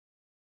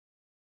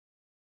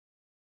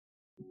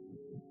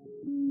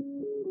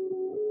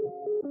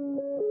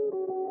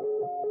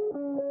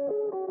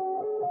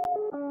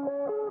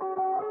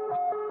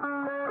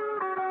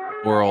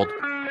World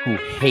who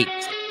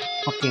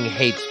fucking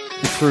hates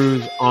the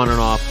cruise on and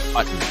off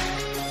button.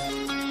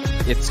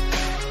 It's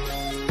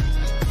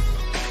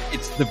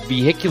the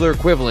vehicular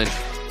equivalent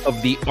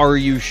of the "Are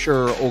you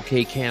sure?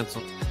 Okay,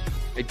 cancel."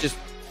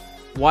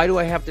 Why do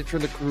I have to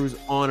turn the cruise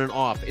on and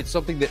off? It's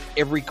something that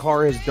every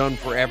car has done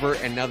forever,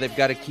 and now they've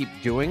got to keep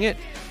doing it.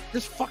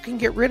 Just fucking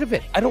get rid of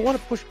it. I don't want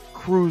to push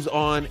cruise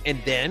on and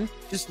then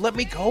just let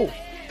me go.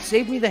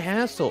 Save me the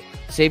hassle.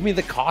 Save me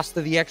the cost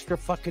of the extra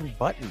fucking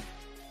button.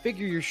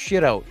 Figure your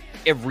shit out,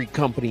 every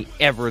company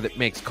ever that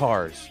makes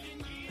cars.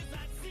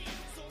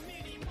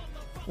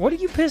 What are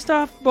you pissed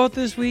off about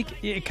this week?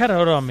 It cut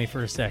out on me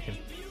for a second.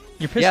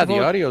 You're pissed about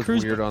the audio's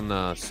weird on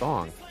the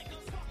song.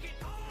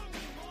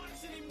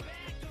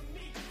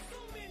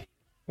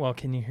 Well,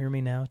 can you hear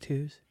me now,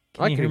 Twos?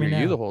 I can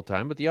hear you the whole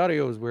time, but the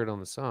audio is weird on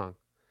the song.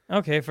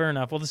 Okay, fair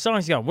enough. Well, the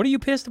song's gone. What are you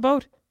pissed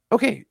about?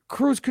 Okay,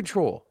 cruise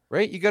control,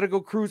 right? You got to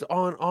go cruise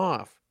on,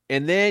 off,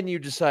 and then you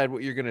decide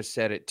what you're going to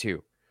set it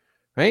to,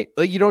 right?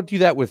 Like, you don't do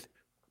that with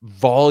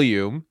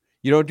volume.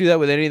 You don't do that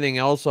with anything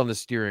else on the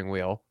steering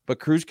wheel, but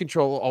cruise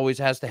control always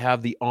has to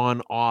have the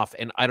on, off,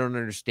 and I don't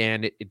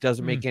understand it. It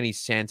doesn't make any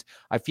sense.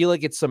 I feel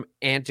like it's some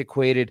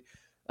antiquated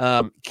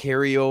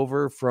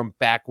carryover from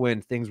back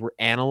when things were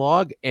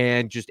analog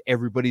and just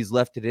everybody's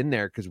left it in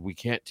there because we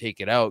can't take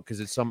it out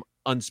because it's some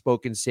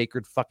unspoken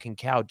sacred fucking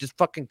cow. Just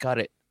fucking cut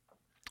it.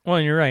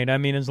 Well, you're right. I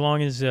mean, as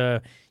long as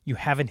you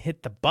haven't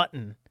hit the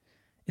button,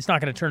 it's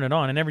not going to turn it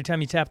on. And every time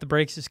you tap the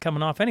brakes, it's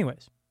coming off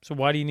anyways. So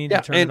why do you need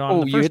to turn it on in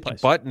the first you hit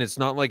place? The button, it's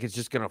not like it's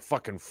just going to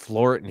fucking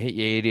floor it and hit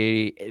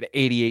you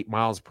 88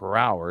 miles per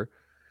hour.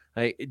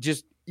 Like, it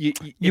just you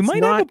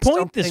might have a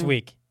point this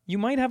week. You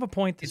might have a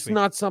point this week. It's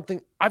not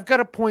something... I've got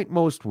a point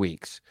most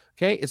weeks,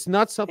 okay? It's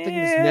not something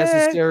that's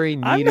necessary,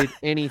 needed,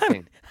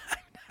 anything.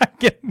 I'm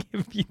going to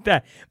give you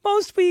that.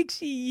 Most weeks,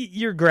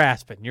 you're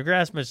grasping. You're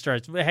grasping at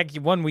straws. Heck,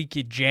 one week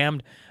you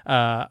jammed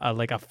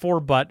like a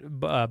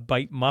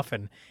 4-bite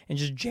muffin and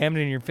just jammed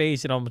it in your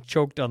face and almost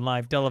choked on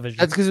live television.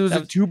 That's because it was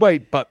a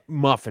 2-bite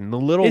muffin, the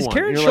little one. Is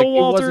Karen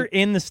Showalter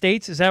in the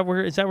States? Is that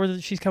where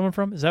she's coming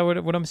from? Is that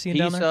what I'm seeing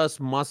down there? Jesus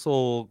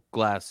muscle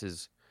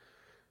glasses.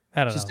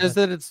 I don't know. She says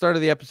that at the start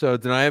of the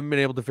episodes, and I haven't been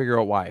able to figure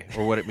out why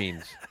or what it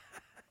means.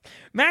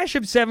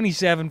 Mashup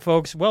 77,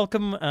 folks.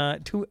 Welcome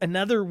to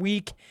another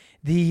week.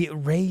 The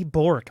Ray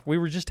Bork. We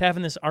were just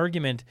having this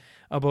argument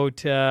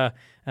about,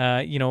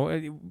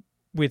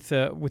 with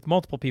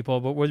multiple people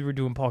about whether we're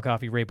doing Paul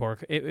Coffey, Ray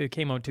Bork. It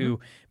came out to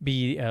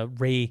be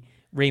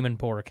Raymond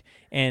Bork.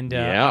 And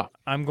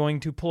I'm going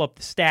to pull up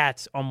the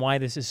stats on why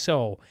this is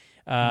so.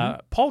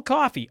 Paul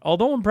Coffey,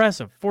 although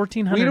impressive,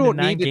 1,409 games. We don't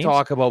need to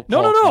talk about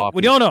Paul No. Coffey.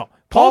 We don't know.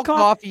 Paul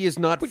Coffey is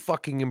not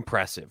fucking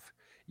impressive.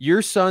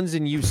 Your son's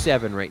in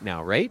U7 right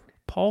now, right?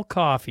 Paul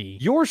Coffey.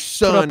 Your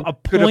son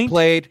could have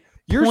played.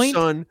 Your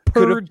son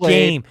could have played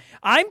game.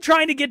 I'm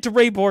trying to get to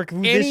Ray Bork,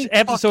 who this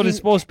episode is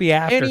supposed to be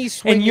after.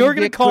 And you're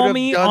going to call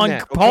me on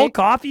Paul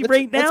Coffey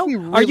right now?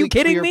 Are you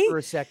kidding me? For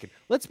a second.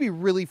 Let's be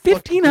really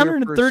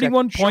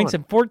 1,531 points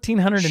in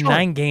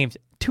 1,409 games,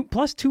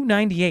 plus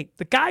 298.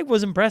 The guy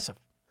was impressive.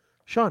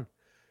 Sean,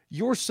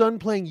 your son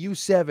playing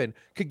U7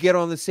 could get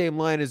on the same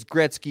line as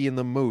Gretzky and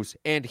the Moose,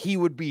 and he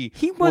would be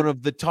one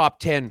of the top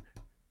 10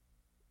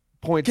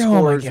 point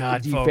scorers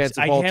of defense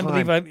of all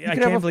time. I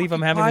can't believe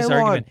I'm having this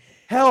argument.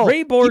 Hell,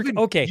 Ray Bork,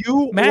 okay.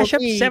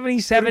 Mashup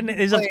 77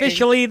 is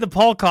officially the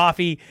Paul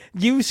Coffey.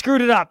 You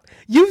screwed it up.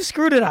 This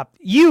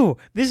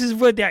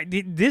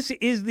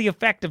is the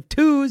effect of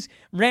twos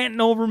ranting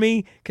over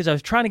me because I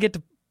was trying to get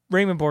to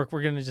Raymond Bork.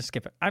 We're going to just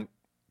skip it. I'm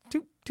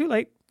too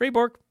late. Ray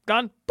Bork,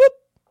 gone. Boop.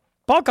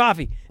 Paul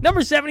Coffey,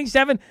 number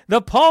 77,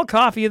 the Paul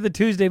Coffey of the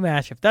 2'sDay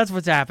Mashup. That's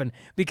what's happened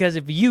because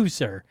of you,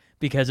 sir.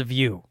 Because of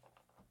you.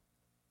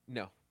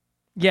 No.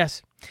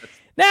 Yes.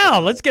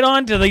 Now, let's get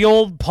on to the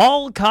old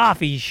Paul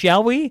Coffey,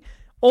 shall we?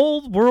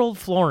 Old World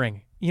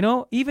Flooring. You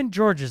know, even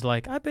George is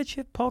like, I bet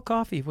you Paul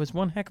Coffey was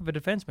one heck of a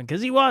defenseman,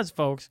 because he was,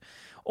 folks.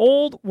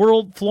 Old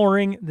World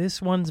Flooring.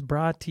 This one's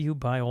brought to you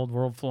by Old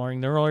World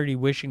Flooring. They're already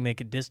wishing they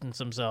could distance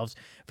themselves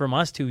from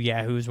us two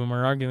yahoos when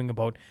we're arguing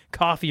about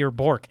Coffey or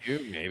Bork. You,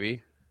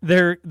 maybe.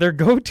 Their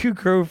go-to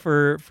crew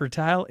for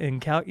tile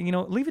in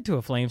leave it to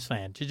a Flames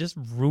fan to just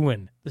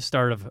ruin the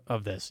start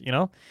of this, you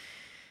know?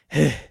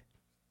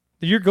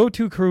 Your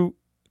go-to crew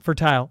for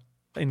tile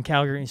in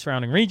Calgary and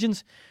surrounding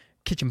regions,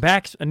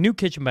 a new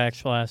kitchen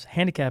backsplash,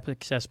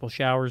 handicap-accessible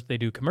showers. They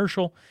do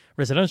commercial,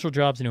 residential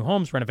jobs, new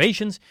homes,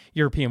 renovations,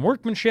 European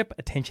workmanship,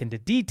 attention to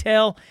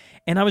detail.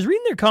 And I was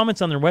reading their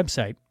comments on their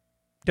website,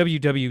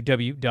 www.owf.ltd.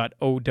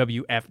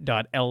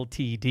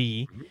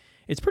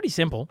 It's pretty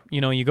simple.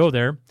 You know, you go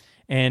there,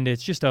 and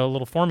it's just a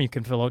little form you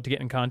can fill out to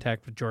get in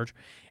contact with George.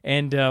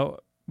 And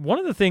one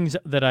of the things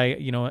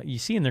that you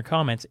see in their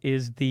comments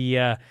is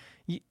the...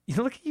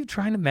 look at you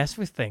trying to mess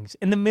with things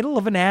in the middle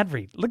of an ad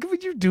read. Look at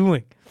what you're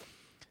doing.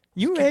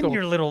 You and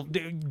your little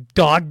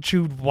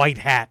dog-chewed white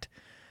hat.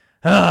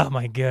 Oh,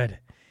 my God.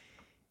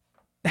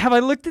 Have I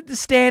looked at the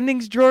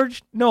standings,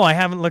 George? No, I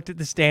haven't looked at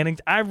the standings.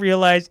 I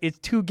realize it's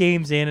 2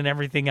 games in and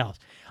everything else.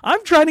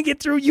 I'm trying to get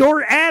through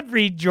your ad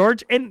read,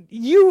 George, and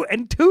you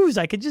and Twos,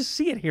 I can just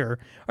see it here,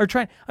 are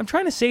trying. I'm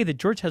trying to say that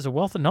George has a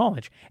wealth of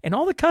knowledge, and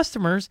all the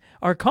customers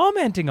are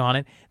commenting on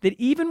it, that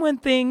even when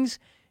things,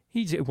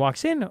 he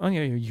walks in, oh,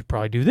 you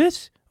probably do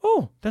this.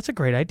 Oh, that's a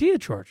great idea,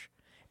 George.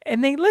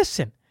 And they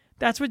listen.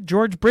 That's what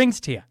George brings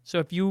to you. So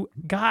if you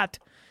got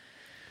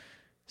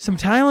some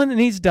tiling that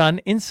needs done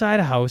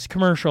inside a house,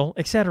 commercial,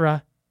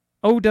 etc.,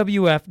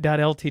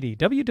 OWF.LTD.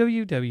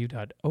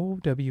 www.owf.ltd.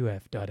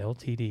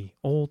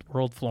 Old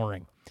World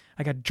Flooring.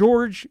 I got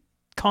George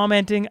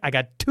commenting. I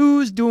got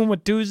Twos doing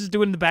what Twos is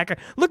doing in the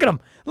background. Look at him.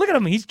 Look at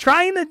him. He's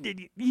trying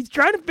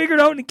to figure it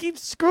out and he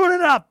keeps screwing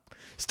it up.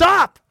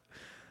 Stop.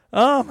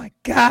 Oh my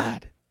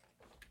God.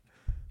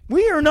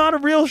 We are not a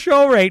real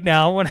show right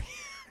now. When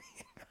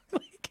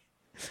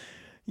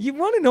you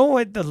want to know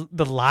what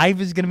the live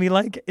is going to be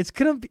like? It's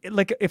going to be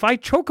like if I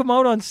choke him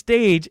out on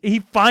stage, he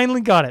finally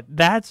got it.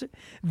 That's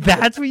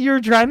what you're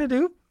trying to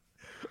do?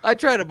 I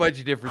tried a bunch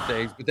of different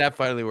things, but that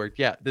finally worked.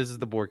 Yeah, this is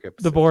the Bork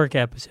episode. The Bork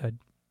episode.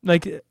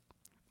 Like,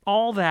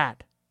 all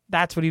that.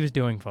 That's what he was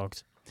doing,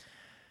 folks.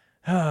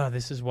 Oh,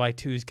 this is why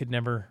Twos could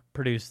never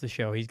produce the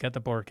show. He's got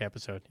the Bork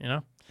episode, you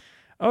know?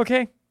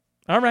 Okay.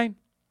 All right.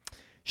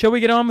 Shall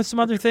we get on with some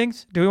other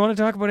things? Do we want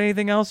to talk about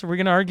anything else? Or are we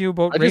going to argue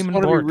about Raymond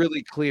Bork? I just want to be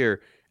really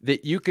clear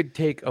that you could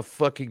take a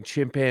fucking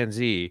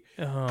chimpanzee,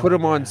 put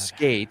him on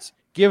skates,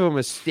 give him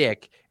a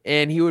stick,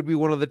 and he would be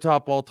one of the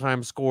top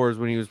all-time scorers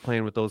when he was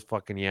playing with those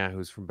fucking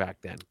yahoos from back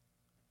then.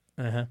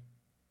 Uh-huh.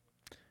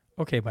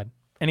 Okay, bud.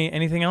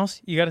 Anything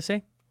else you got to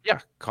say?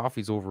 Yeah,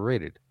 coffee's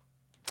overrated.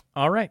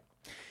 All right.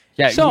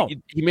 Yeah, so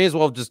he may as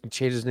well just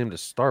change his name to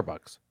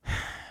Starbucks.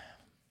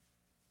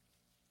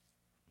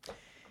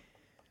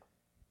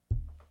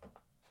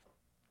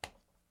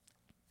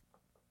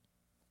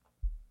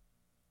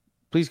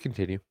 Please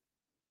continue.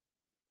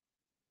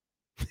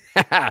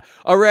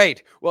 All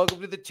right.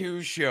 Welcome to the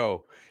Twos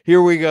Show.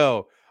 Here we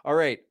go. All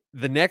right.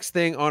 The next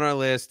thing on our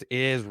list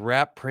is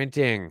wrap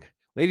printing.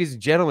 Ladies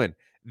and gentlemen,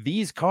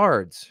 these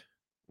cards,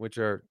 which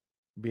are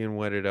being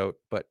wetted out,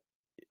 but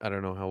I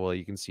don't know how well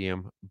you can see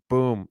them.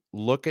 Boom.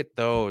 Look at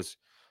those.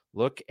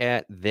 Look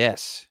at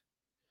this.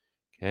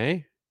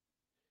 Okay.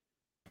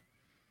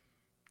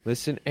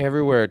 Listen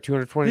everywhere.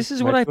 220. This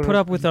is what I put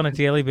up with on a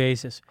daily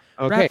basis.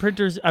 Okay. Wrap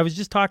printers. I was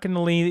just talking to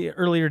Lee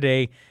earlier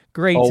today.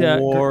 Great.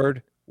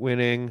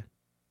 Award-winning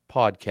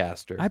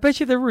podcaster. I bet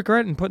you they're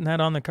regretting putting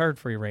that on the card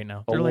for you right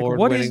now. They're like,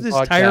 what is this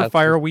tire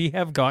fire we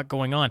have got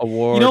going on?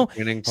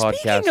 Award-winning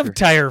podcaster. Speaking of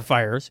tire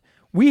fires,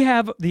 we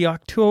have the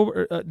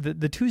October,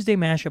 the 2'sDay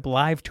Mashup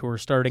live tour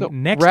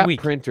starting next week.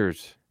 Wrap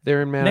printers.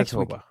 They're in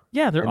Manitoba.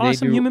 Yeah, they're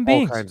awesome human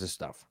beings. All kinds of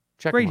stuff.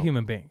 Great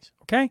human beings.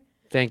 Okay.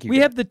 Thank you. We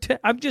have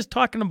I'm just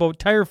talking about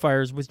tire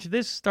fires, which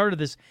this started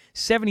this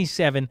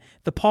 77.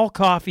 The Paul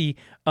Coffey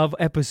of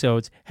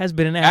episodes has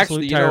been an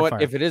absolute tire fire.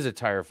 What? If it is a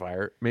tire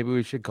fire, maybe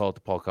we should call it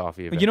the Paul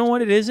Coffey event. You know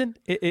what? It isn't.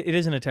 It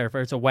isn't a tire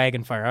fire. It's a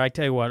wagon fire. I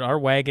tell you what, our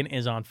wagon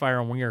is on fire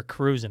and we are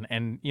cruising.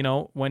 And you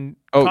know when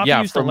Coffey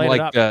used to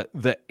light it up,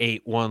 the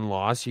 8-1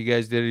 loss you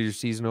guys did at your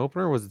season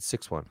opener, or was it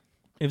 6-1?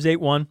 It was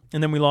 8-1,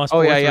 and then we lost. 4-3.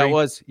 Oh yeah, it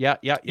was. Yeah.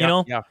 You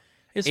know,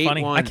 it's 8-1.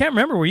 Funny. I can't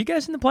remember. Were you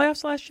guys in the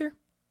playoffs last year?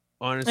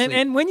 Honestly,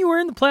 and when you were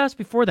in the playoffs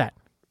before that,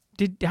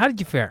 how did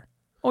you fare?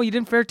 Oh, you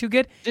didn't fare too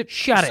good?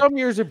 Shut it. Some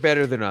years are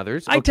better than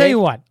others. I tell you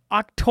what,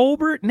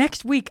 October,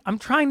 next week, I'm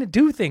trying to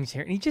do things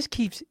here, and he just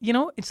keeps,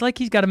 it's like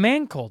he's got a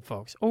man cold,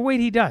 folks. Oh, wait,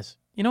 he does.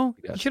 You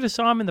should have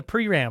saw him in the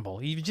pre-ramble.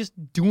 He was just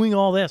doing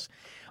all this.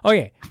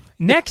 Okay,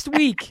 next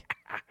week,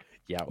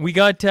 we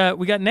got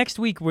next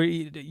week, where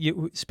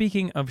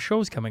speaking of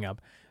shows coming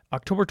up,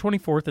 October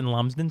 24th in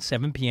Lumsden,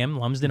 7 p.m.,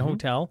 Lumsden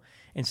Hotel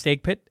and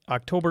Steak Pit.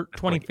 October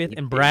 25th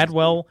in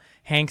Bradwell,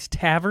 Hank's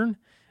Tavern.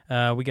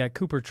 We got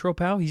Cooper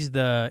Tropow. He's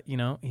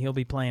he'll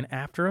be playing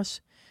after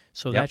us.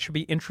 So that should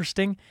be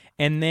interesting.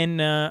 And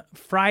then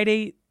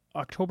Friday,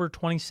 October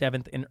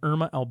 27th in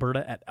Irma,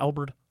 Alberta at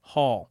Albert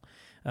Hall.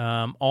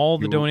 All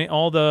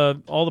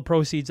the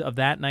proceeds of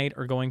that night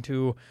are going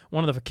to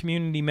one of the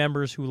community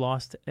members who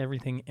lost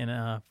everything in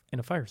a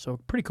fire. So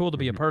pretty cool to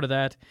be a part of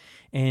that.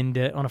 And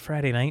on a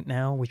Friday night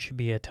now, which should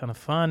be a ton of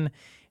fun.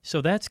 So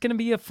that's going to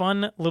be a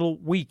fun little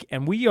week.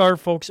 And we are,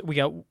 folks, we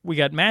got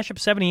Mashup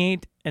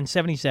 78 and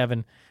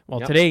 77.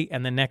 Well, today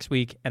and then next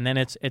week, and then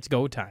it's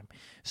go time.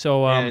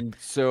 So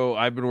so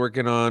I've been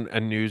working on a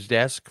news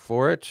desk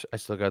for it. I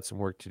still got some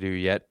work to do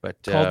yet,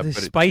 but called the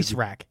Spice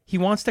Rack. He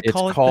wants to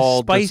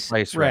call it the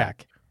Spice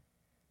Rack.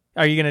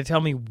 Are you going to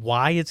tell me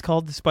why it's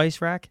called the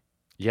Spice Rack?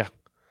 Yeah,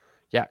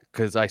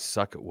 because I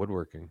suck at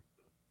woodworking.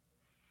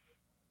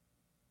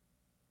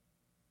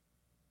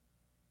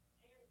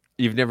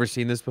 You've never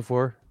seen this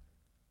before?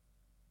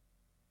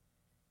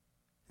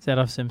 Is that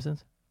off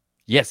Simpsons?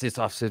 Yes, it's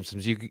off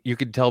Simpsons. You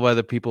can tell by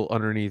the people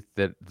underneath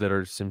that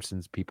are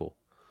Simpsons people.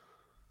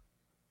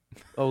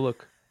 Oh,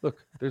 look,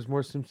 there's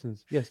more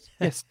Simpsons. Yes.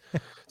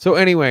 So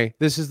anyway,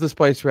 this is the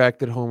Spice Rack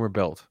that Homer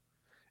built.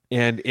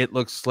 And it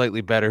looks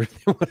slightly better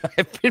than what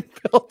I've been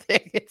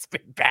building. It's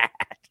been bad.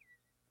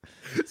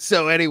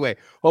 So anyway,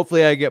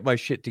 hopefully I get my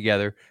shit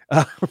together.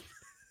 But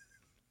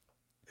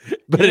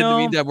in the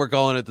meantime, we're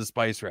calling it the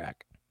Spice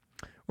Rack.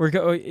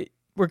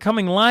 We're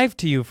coming live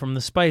to you from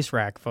the Spice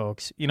Rack,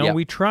 folks.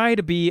 We try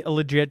to be a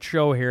legit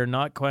show here,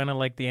 not kind of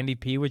like the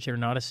NDP, which are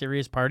not a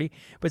serious party.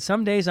 But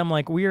some days I'm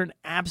like, we are an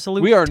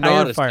absolute We are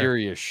not a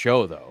serious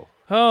show, though.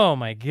 Oh,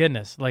 my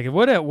goodness. Like,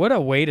 what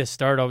a way to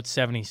start out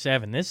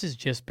 77. This has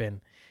just been,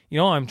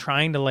 I'm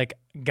trying to, like,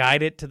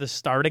 guide it to the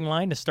starting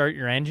line to start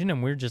your engine,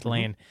 and we're just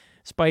laying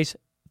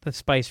the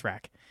Spice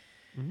Rack.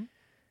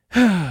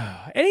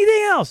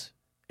 Anything else?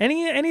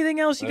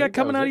 Anything else you got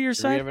coming out of your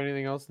side? Do we have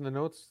anything else in the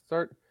notes?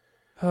 Start.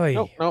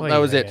 Nope, that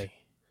was it.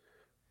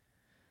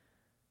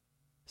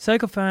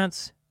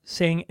 Psychophants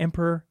saying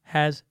Emperor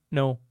has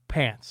no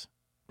pants.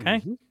 Okay?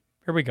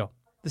 Here we go.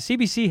 The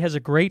CBC has a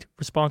great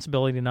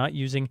responsibility not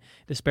using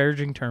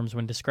disparaging terms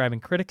when describing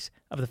critics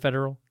of the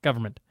federal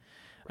government.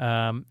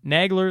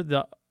 Nagler,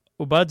 the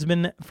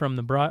ombudsman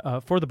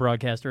for the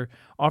broadcaster,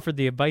 offered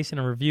the advice in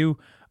a review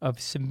of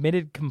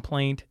submitted the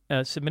complaint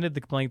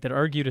that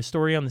argued a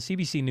story on the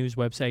CBC News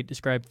website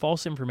described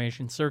false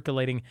information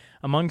circulating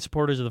among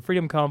supporters of the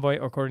Freedom Convoy,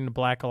 according to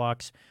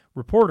Blacklock's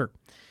reporter.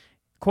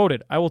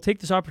 Quoted, I will take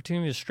this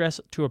opportunity to stress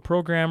to our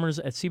programmers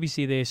at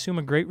CBC they assume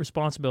a great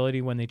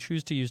responsibility when they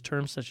choose to use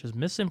terms such as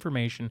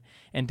misinformation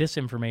and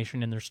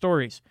disinformation in their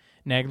stories,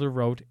 Nagler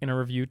wrote in a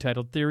review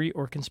titled Theory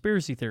or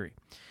Conspiracy Theory.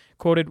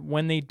 Quoted,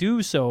 when they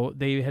do so,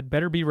 they had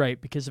better be right,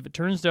 because if it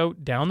turns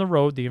out down the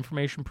road the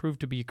information proved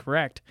to be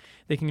correct,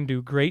 they can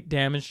do great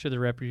damage to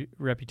their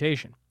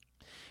reputation.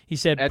 He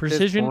said,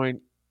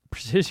 precision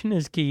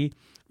is key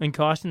in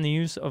cautioning the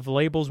use of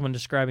labels when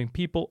describing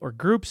people or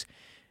groups.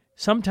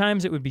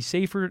 Sometimes it would be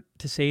safer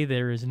to say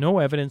there is no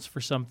evidence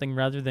for something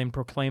rather than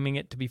proclaiming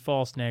it to be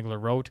false,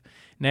 Nagler wrote.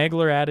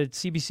 Nagler added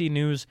CBC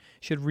News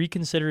should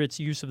reconsider its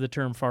use of the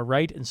term far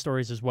right in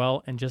stories as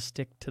well and just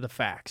stick to the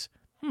facts.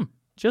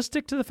 Just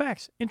stick to the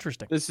facts.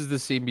 Interesting. This is the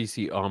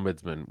CBC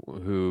ombudsman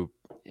who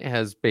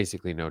has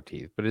basically no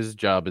teeth, but his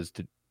job is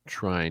to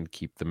try and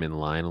keep them in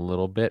line a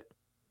little bit.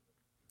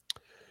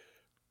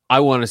 I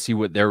want to see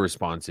what their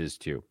response is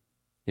to,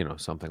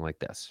 something like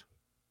this.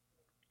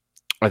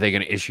 Are they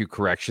going to issue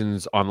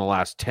corrections on the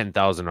last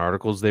 10,000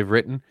 articles they've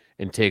written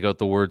and take out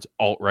the words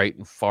alt-right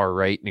and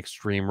far-right and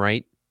extreme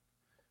right?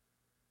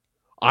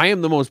 I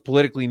am the most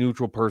politically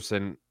neutral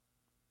person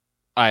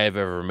I have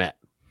ever met.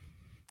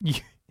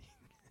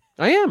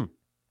 I am.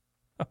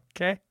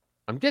 Okay.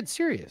 I'm dead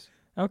serious.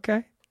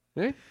 Okay.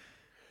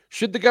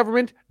 Should the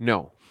government?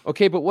 No.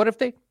 Okay, but what if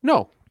they?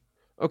 No.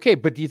 Okay,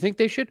 but do you think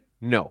they should?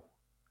 No.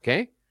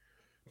 Okay.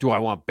 Do I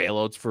want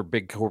bailouts for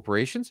big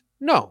corporations?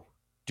 No.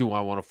 Do I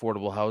want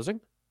affordable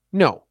housing?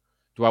 No.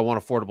 Do I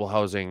want affordable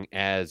housing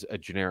as a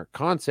generic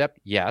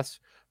concept? Yes.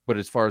 But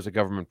as far as a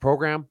government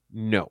program?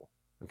 No.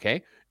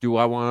 Okay. Do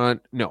I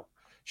want? No.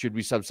 Should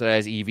we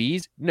subsidize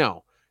EVs?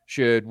 No.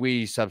 Should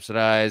we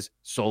subsidize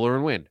solar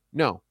and wind?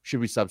 No.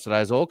 Should we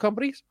subsidize oil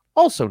companies?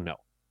 Also no.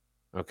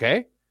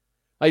 Okay?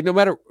 Like, no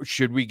matter,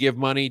 should we give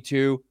money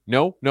to?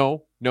 No.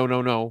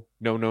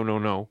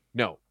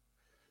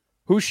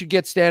 Who should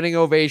get standing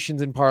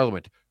ovations in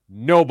Parliament?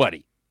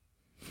 Nobody.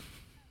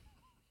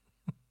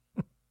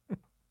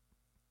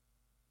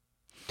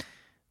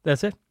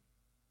 That's it?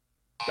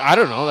 I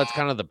don't know. That's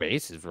kind of the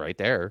basis right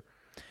there.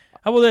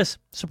 How about this?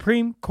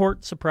 Supreme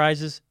Court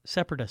surprises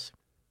separatists.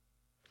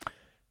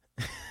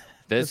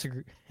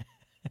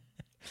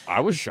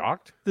 I was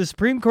shocked. The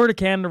Supreme Court of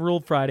Canada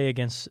ruled Friday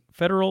against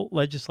federal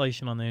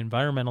legislation on the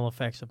environmental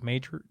effects of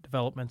major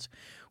developments,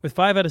 with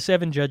 5 out of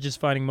 7 judges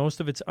finding most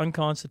of it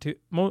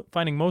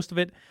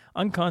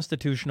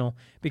unconstitutional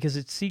because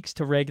it seeks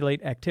to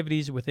regulate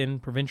activities within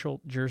provincial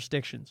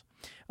jurisdictions.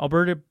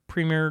 Alberta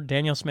Premier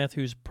Danielle Smith,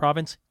 whose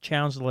province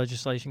challenged the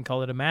legislation,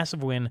 called it a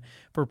massive win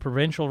for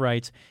provincial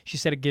rights. She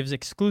said it gives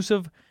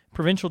exclusive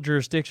provincial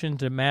jurisdiction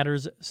to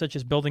matters such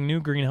as building new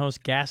greenhouse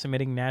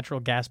gas-emitting natural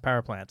gas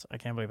power plants. I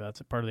can't believe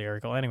that's a part of the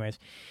article. Anyways,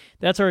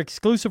 that's our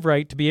exclusive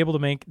right to be able to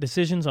make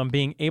decisions on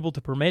being able to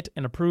permit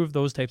and approve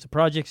those types of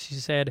projects, she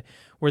said.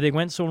 Where they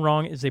went so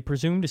wrong is they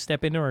presume to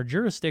step into our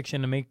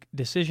jurisdiction to make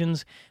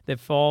decisions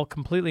that fall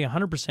completely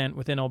 100%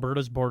 within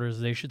Alberta's borders.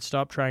 They should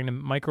stop trying to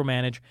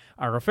micromanage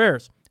our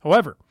affairs.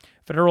 However,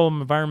 Federal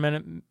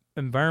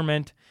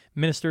Environment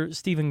Minister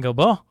Stephen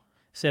Guilbeault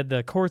said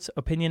the court's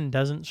opinion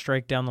doesn't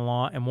strike down the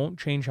law and won't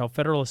change how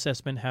federal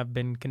assessment have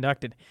been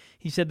conducted.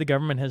 He said the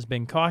government has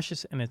been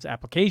cautious in its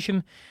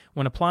application.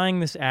 When applying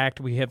this act,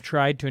 we have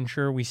tried to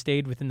ensure we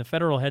stayed within the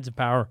federal heads of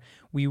power.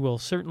 We will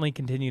certainly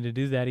continue to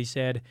do that, he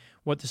said.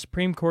 What the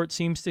Supreme Court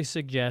seems to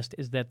suggest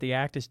is that the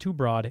act is too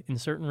broad in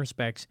certain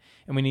respects,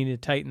 and we need to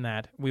tighten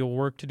that. We will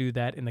work to do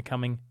that in the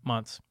coming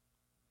months.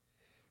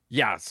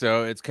 Yeah,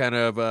 so it's kind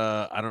of,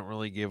 I don't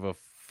really give a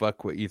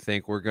fuck what you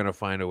think. We're going to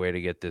find a way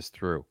to get this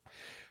through.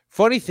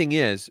 Funny thing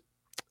is,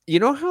 you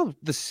know how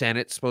the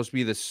Senate's supposed to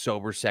be the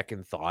sober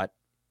second thought?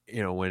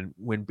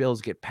 When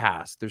bills get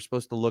passed, they're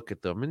supposed to look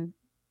at them and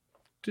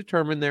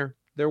determine their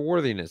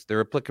worthiness,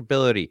 their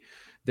applicability,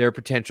 their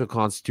potential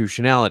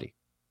constitutionality.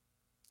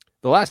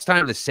 The last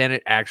time the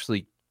Senate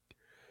actually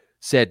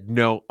said,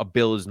 no, a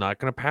bill is not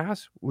going to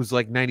pass was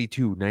like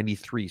 92,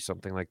 93,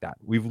 something like that.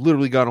 We've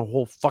literally got a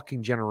whole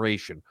fucking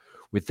generation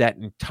with that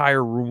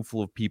entire room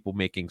full of people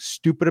making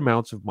stupid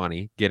amounts of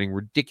money, getting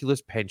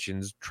ridiculous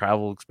pensions,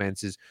 travel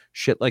expenses,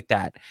 shit like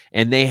that.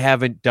 And they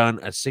haven't done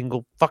a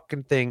single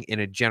fucking thing in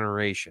a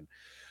generation.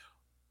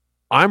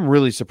 I'm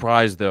really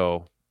surprised,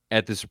 though,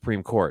 at the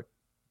Supreme Court,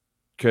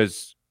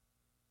 because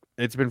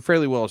it's been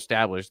fairly well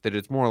established that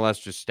it's more or less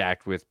just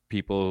stacked with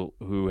people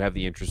who have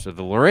the interests of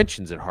the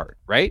Laurentians at heart,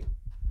 right?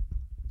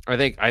 I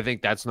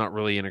think that's not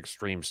really an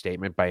extreme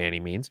statement by any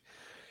means.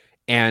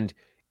 And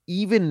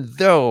even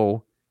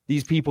though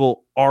these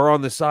people are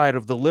on the side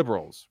of the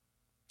Liberals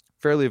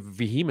fairly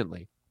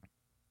vehemently,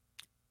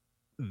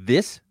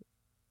 this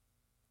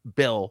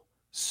bill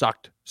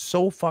sucked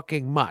so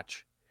fucking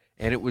much,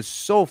 and it was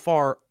so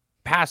far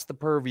past the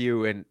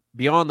purview and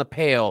beyond the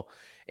pale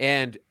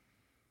and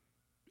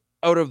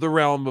out of the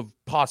realm of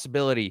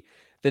possibility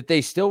that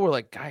they still were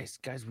like, guys,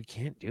 we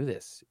can't do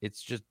this.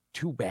 It's just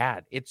too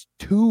bad. It's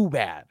too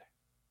bad.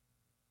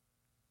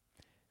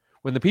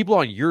 When the people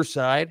on your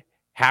side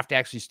have to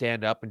actually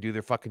stand up and do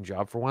their fucking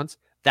job for once,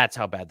 that's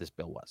how bad this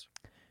bill was.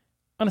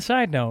 On a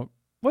side note,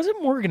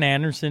 wasn't Morgan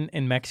Anderson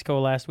in Mexico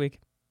last week?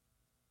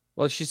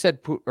 Well, she said,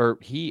 or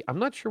he, I'm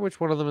not sure which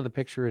one of them in the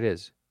picture it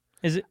is.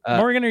 Is it,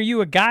 Morgan, are you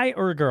a guy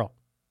or a girl?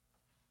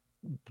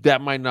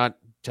 That might not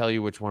tell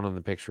you which one on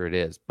the picture it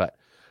is, but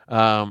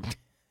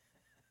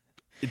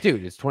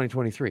dude, it's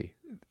 2023.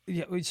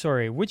 Yeah,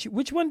 sorry. Which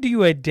one do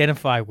you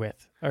identify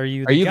with? Are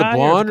you the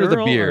blonde or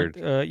the beard?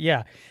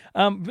 Yeah.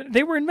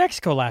 They were in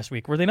Mexico last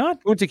week, were they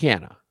not? Punta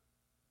Cana.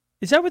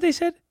 Is that what they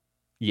said?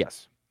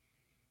 Yes.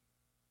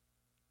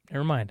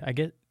 Never mind. I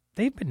get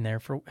they've been there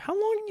for how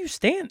long do you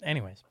stand?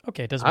 Anyways,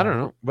 okay, it doesn't matter. I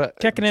don't know, but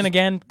checking in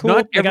again.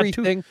 Cool.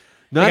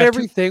 Not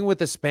everything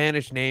with a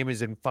Spanish name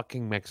is in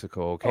fucking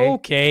Mexico,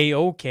 okay?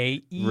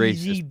 Okay.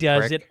 Easy Racist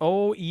does prick. it.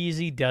 Oh,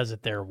 easy does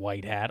it there,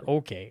 white hat.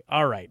 Okay.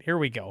 All right, here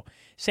we go.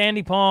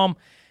 Sandy Palm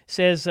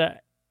says,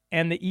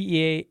 and the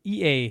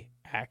EA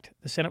Act,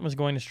 the Senate was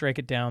going to strike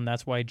it down.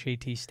 That's why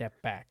JT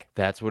stepped back.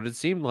 That's what it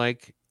seemed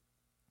like.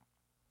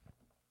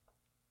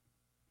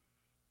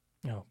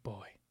 Oh,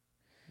 boy.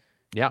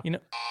 Yeah.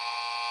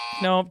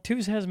 No,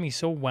 Twos has me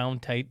so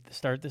wound tight to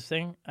start this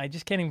thing. I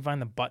just can't even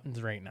find the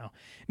buttons right now.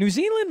 New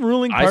Zealand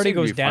ruling party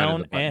goes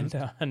down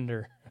and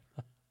under.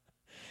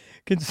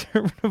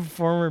 Conservative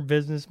former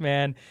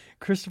businessman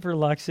Christopher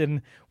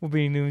Luxon will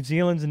be New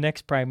Zealand's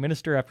next prime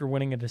minister after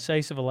winning a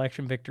decisive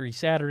election victory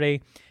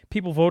Saturday.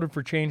 People voted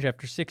for change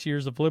after 6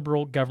 years of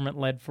Liberal government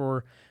led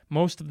for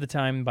most of the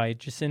time by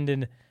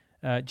Jacinda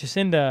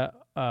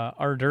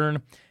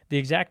Ardern. The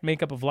exact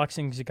makeup of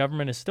Luxon's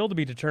government is still to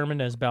be determined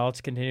as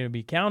ballots continue to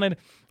be counted.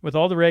 With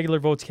all the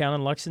regular votes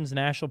counted, Luxon's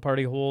National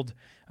Party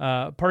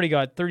party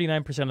got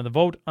 39% of the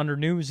vote. Under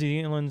New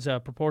Zealand's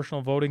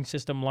proportional voting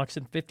system,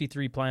 Luxon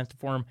 53 plans to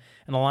form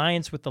an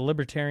alliance with the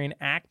Libertarian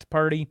ACT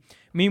Party.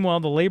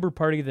 Meanwhile, the Labour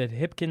Party that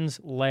Hipkins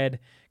led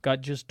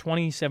got just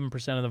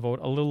 27% of the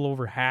vote, a little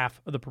over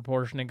half of the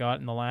proportion it got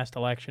in the last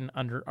election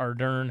under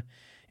Ardern.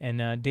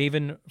 And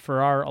David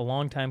Farrar, a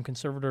longtime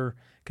conservative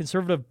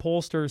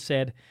pollster,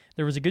 said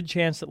there was a good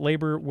chance that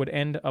Labour would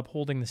end up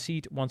holding the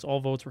seat once all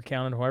votes were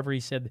counted. However,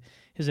 he said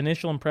his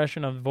initial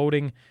impression of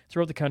voting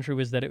throughout the country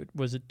was that it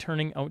was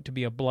turning out to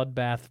be a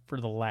bloodbath for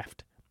the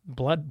left.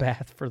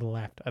 Bloodbath for the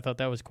left. I thought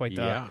that was quite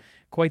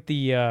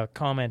the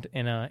comment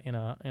in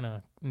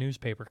a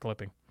newspaper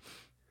clipping.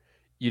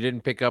 You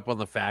didn't pick up on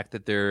the fact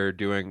that they're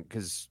doing,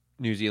 because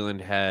New Zealand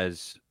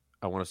has,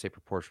 I want to say,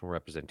 proportional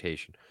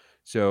representation.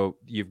 So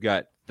you've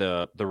got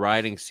the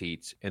riding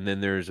seats, and then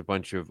there's a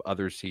bunch of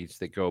other seats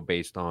that go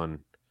based on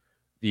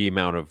the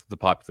amount of the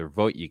popular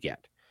vote you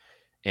get.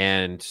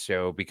 And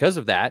so because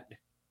of that,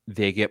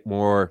 they get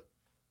more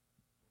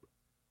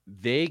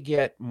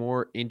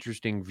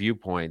interesting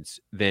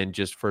viewpoints than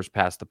just first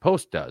past the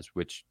post does,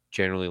 which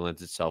generally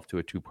lends itself to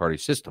a two-party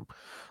system,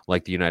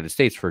 like the United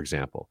States, for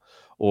example,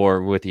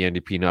 or with the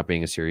NDP not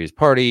being a serious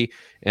party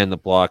and the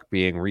bloc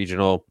being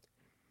regional.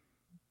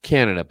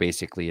 Canada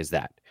basically is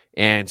that.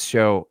 And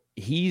so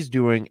he's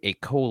doing a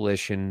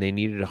coalition. They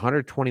needed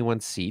 121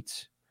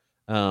 seats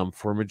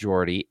for a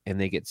majority, and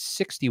they get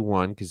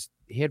 61 because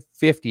he had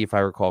 50, if I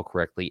recall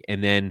correctly.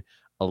 And then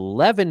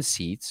 11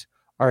 seats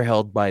are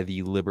held by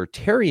the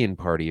Libertarian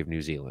Party of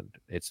New Zealand.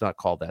 It's not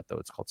called that, though.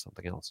 It's called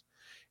something else.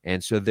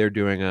 And so they're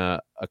doing a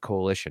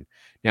coalition.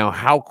 Now,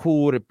 how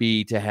cool would it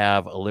be to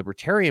have a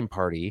Libertarian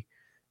Party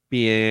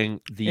being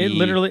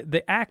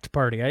the ACT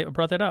Party? I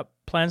brought that up.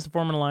 Plans to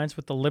form an alliance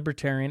with the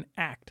Libertarian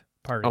ACT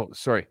Party. Oh,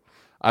 sorry.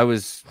 I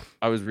was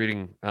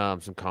reading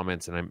some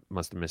comments and I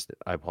must have missed it.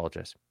 I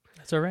apologize.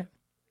 That's all right.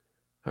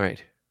 All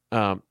right.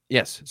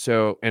 Yes.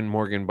 So, and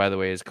Morgan, by the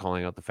way, is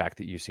calling out the fact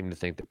that you seem to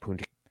think that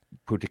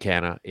Punta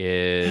Cana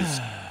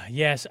is.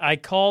 Yes, I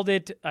called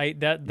it.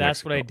 That's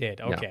Mexico. What I did.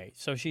 Okay. Yeah.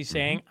 So she's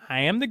saying, I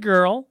am the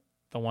girl,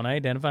 the one I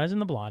identify as in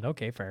the blonde.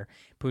 Okay, fair.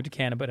 Punta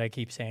Cana, but I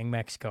keep saying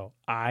Mexico.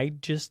 I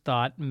just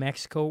thought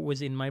Mexico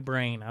was in my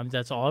brain.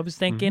 That's all I was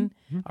thinking.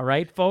 Mm-hmm. All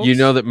right, folks. You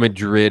know that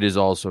Madrid is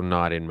also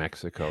not in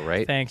Mexico,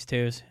 right? Thanks,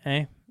 Twos.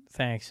 Hey,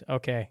 Thanks.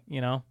 Okay,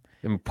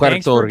 In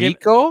Puerto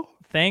Rico?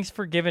 Thanks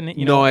for giving.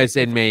 No, es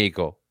en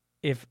Mexico.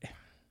 If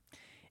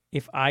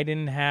I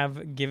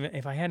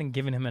hadn't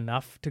given him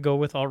enough to go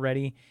with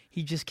already,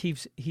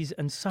 he's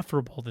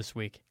insufferable this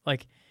week.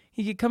 Like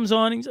he comes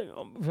on, he's like,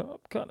 oh, I'm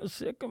kind of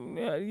sick.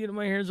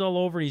 My hair's all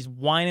over. He's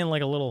whining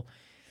like a little.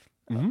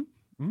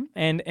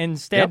 And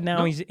instead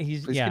now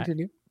he's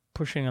continue.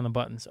 Pushing on the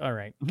buttons. All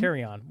right,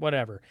 carry on.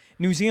 Whatever.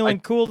 New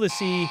Zealand, cool to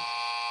see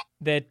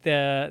that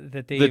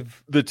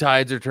they've the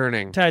tides are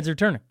turning. Tides are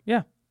turning.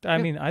 Yeah, I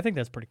mean, I think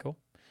that's pretty cool.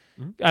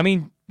 I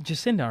mean,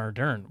 Jacinda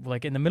Ardern,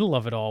 like in the middle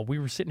of it all, we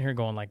were sitting here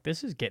going like,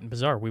 this is getting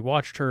bizarre. We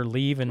watched her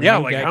leave and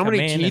like how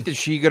many teeth is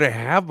she gonna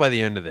have by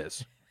the end of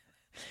this?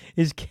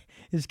 Is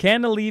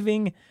Canada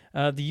leaving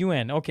the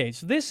UN? Okay,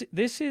 so this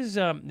is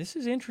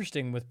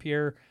interesting with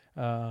Pierre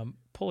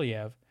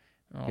Poilievre.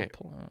 Okay.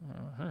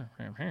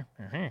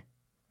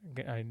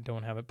 I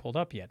don't have it pulled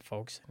up yet,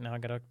 folks. Now I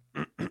gotta.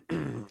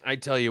 I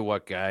tell you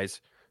what,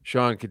 guys,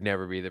 Sean could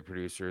never be the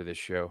producer of this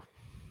show.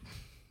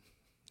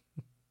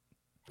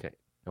 Okay,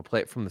 I'll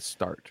play it from the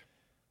start.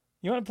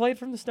 You want to play it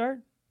from the start?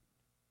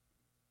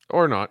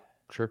 Or not?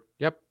 Sure.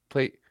 Yep.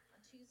 Play. On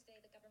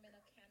Tuesday, the government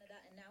of Canada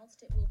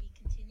announced it will be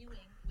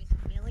continuing with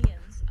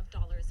millions of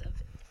dollars of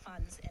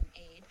funds and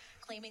aid,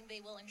 claiming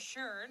they will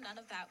ensure none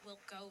of that will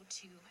go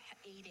to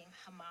aiding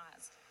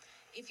Hamas.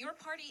 If your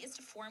party is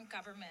to form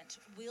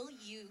government, will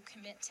you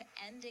commit to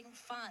ending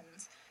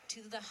funds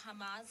to the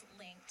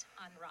Hamas-linked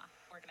UNRWA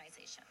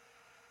organization?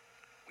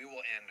 We will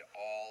end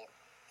all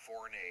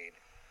foreign aid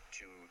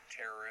to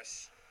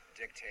terrorists,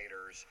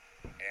 dictators,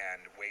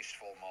 and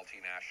wasteful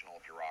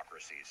multinational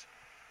bureaucracies.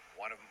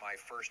 One of my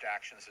first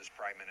actions as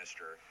Prime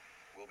Minister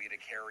will be to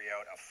carry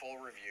out a full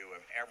review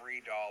of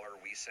every dollar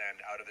we send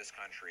out of this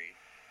country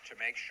to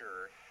make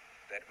sure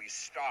that we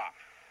stop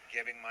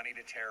giving money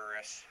to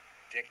terrorists,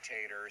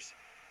 dictators,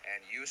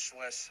 and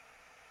useless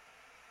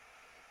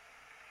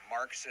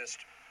Marxist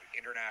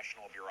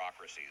international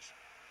bureaucracies.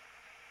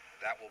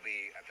 That will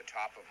be at the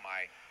top of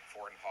my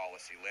foreign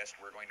policy list.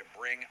 We're going to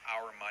bring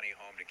our money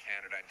home to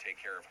Canada and take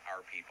care of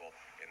our people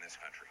in this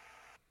country.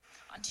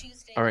 On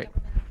Tuesday, all right.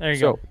 There you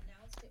go.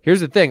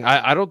 Here's the thing.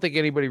 I don't think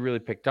anybody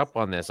really picked up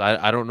on this.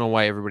 I don't know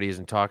why everybody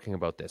isn't talking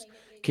about this.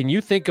 Can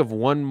you think of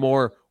one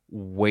more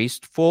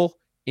wasteful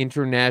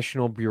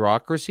international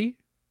bureaucracy?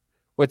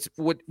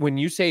 When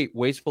you say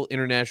wasteful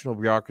international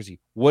bureaucracy,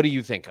 what do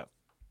you think of?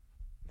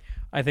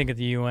 I think of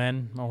the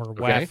UN or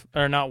WEF,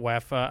 or not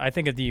WEF. I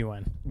think of the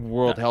UN,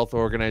 World Health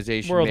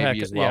Organization,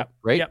 as well,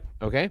 right? Yep.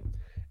 Okay,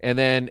 and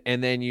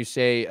then you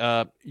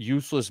say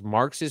useless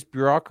Marxist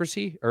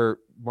bureaucracy or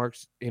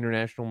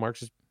international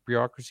Marxist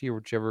bureaucracy, or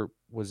whichever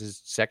was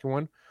his second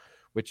one,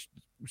 which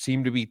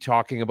seemed to be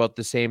talking about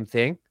the same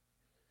thing.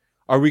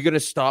 Are we going to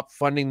stop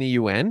funding the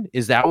UN?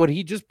 Is that what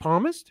he just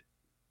promised?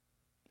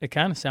 It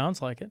kind of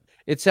sounds like it.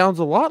 It sounds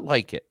a lot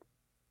like it.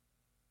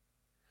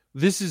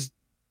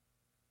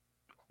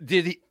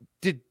 Did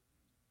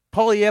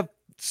Poilievre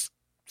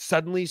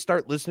suddenly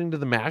start listening to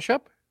the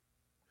mashup?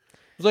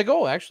 It was like,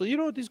 oh, actually,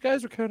 these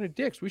guys are kind of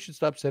dicks. We should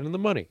stop sending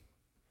them money.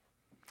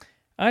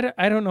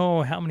 I don't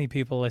know how many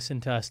people listen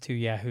to us two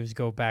yahoos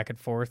go back and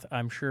forth.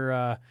 I'm sure.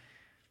 I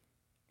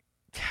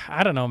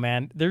don't know,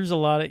 man. There's a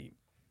lot of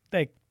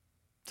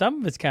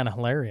some of it's kind of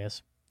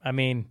hilarious. I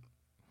mean,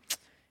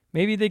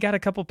 maybe they got a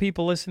couple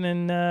people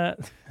listening.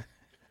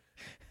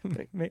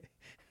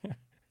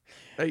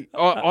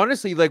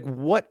 Honestly,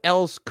 what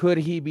else could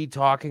he be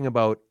talking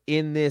about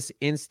in this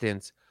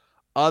instance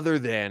other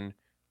than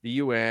the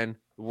UN,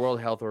 the World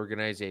Health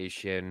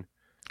Organization?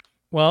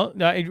 Well,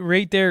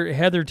 right there,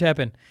 Heather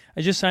Teppin.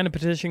 I just signed a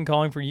petition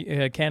calling for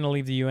Canada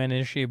leave the UN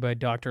issued by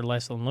Dr.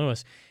 Leslyn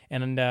Lewis.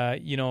 And,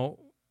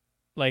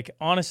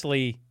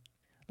 honestly,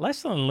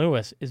 Leslyn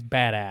Lewis is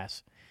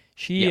badass.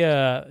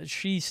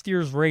 She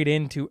steers right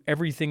into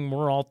everything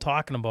we're all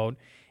talking about.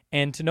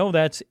 And to know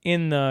that's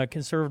in the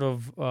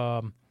conservative,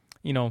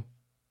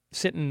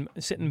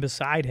 sitting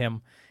beside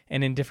him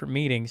and in different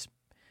meetings,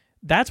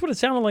 that's what it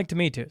sounded like to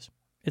me, too.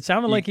 It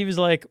sounded like he was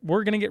like,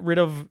 we're going to get rid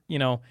of,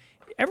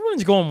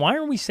 everyone's going, why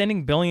are we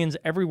sending billions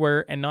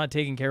everywhere and not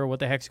taking care of what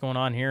the heck's going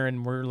on here?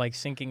 And we're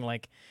sinking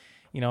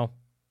And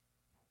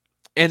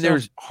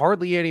there's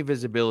hardly any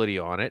visibility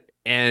on it.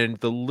 And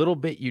the little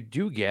bit you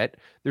do get,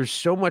 there's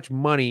so much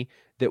money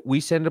that we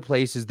send to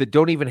places that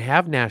don't even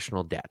have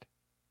national debt.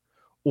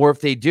 Or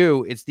if they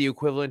do, it's the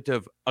equivalent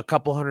of a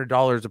couple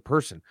 $100 a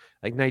person.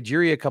 Like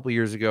Nigeria a couple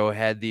years ago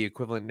had the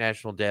equivalent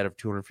national debt of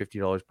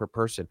 $250 per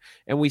person.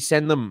 And we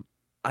send them,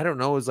 I don't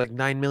know, it was like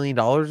 $9 million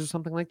or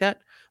something like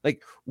that.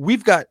 Like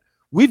we've got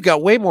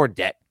way more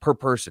debt per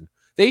person.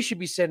 They should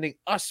be sending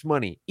us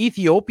money.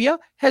 Ethiopia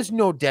has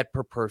no debt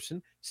per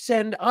person.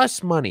 Send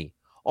us money.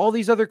 All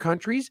these other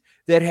countries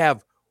that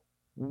have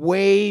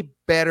way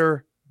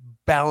better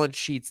balance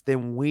sheets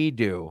than we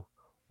do.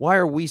 Why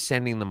are we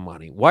sending them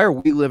money? Why are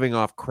we living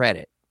off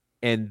credit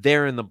and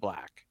they're in the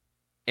black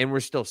and we're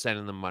still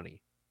sending them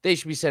money? They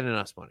should be sending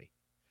us money.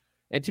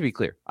 And to be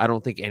clear, I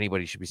don't think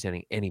anybody should be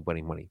sending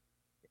anybody money.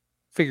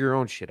 Figure your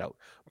own shit out.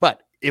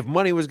 But if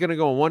money was going to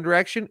go in one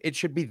direction, it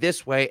should be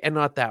this way and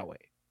not that way.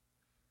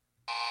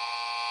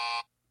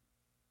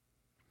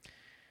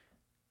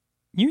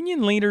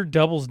 Union leader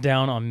doubles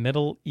down on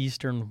Middle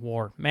Eastern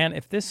war. Man,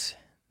 if this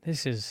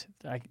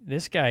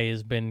guy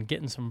has been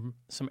getting some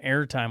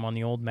airtime on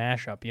the old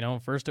mashup. You know,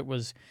 first it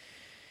was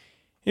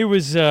the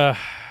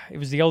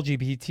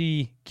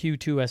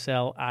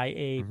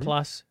LGBTQ2SLIA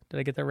plus. Did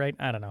I get that right?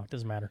 I don't know. It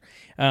doesn't matter.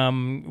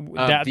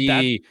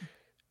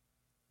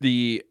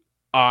 The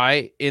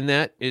I in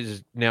that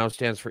is now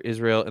stands for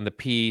Israel, and the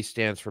P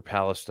stands for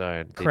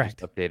Palestine. They Correct.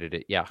 just updated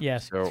it. Yeah.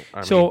 Yes.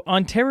 So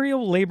Ontario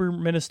Labour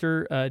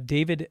Minister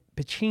David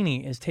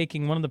Piccini is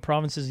taking one of the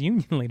province's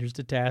union leaders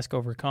to task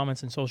over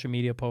comments and social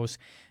media posts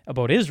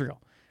about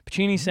Israel.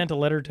 Piccini sent a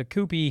letter to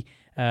CUPE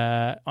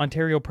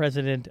Ontario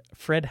President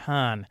Fred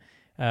Hahn,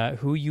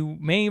 who you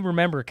may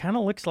remember kind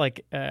of looks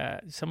like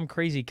some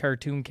crazy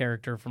cartoon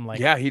character from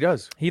yeah, he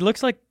does. He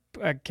looks like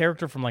a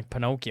character from like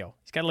Pinocchio.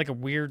 He's got like a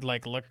weird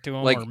like look to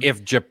him. Like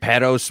if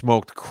Geppetto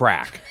smoked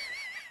crack.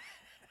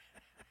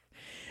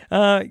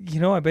 I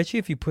bet you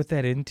if you put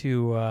that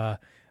into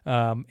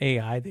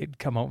AI, they'd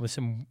come out with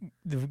some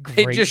great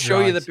They'd just show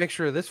you the drawings.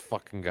 picture of this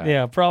fucking guy.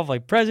 Yeah, probably.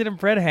 President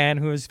Fred Hahn,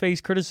 who has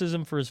faced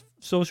criticism for his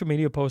social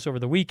media posts over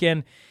the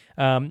weekend,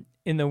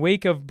 in the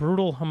wake of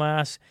brutal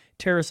Hamas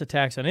terrorist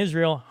attacks on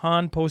Israel,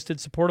 Hahn posted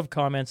supportive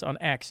comments on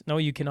X. No,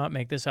 you cannot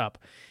make this up.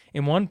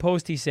 In one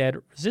post, he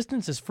said,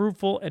 "Resistance is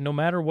fruitful, and no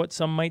matter what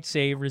some might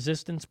say,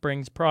 resistance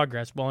brings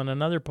progress." While in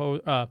another,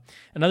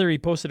 he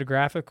posted a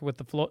graphic with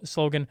the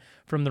slogan,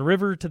 "From the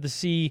river to the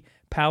sea,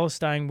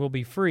 Palestine will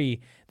be free."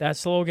 That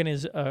slogan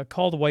is a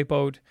call to wipe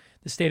out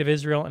the state of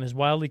Israel and is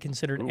widely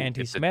considered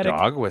anti-Semitic.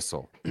 It's a dog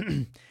whistle.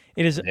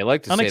 It is. They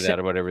like to say that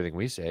about everything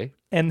we say.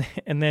 And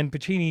then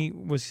Piccini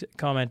was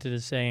quoted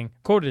as saying,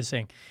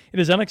 "It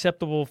is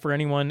unacceptable for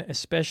anyone,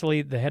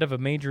 especially the head of a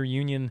major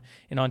union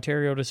in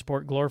Ontario, to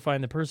support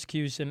glorifying the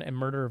persecution and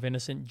murder of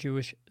innocent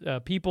Jewish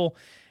people."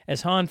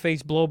 As Hahn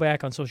faced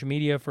blowback on social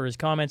media for his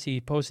comments,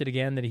 he posted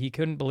again that he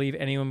couldn't believe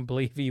anyone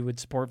believed he would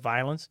support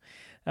violence.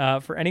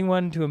 For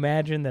anyone to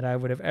imagine that I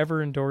would have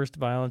ever endorsed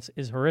violence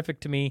is horrific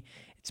to me.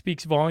 It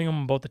speaks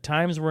volume about the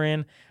times we're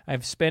in.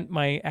 I've spent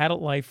my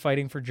adult life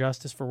fighting for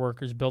justice for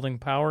workers, building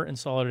power and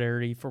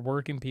solidarity for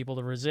working people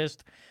to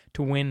resist,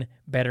 to win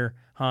better,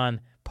 Hahn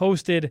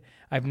posted.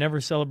 I've never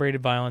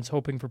celebrated violence.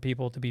 Hoping for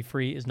people to be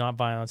free is not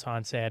violence,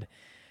 Hahn said.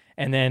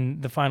 And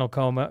then the final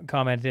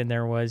comment in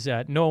there was,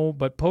 no,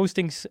 but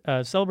posting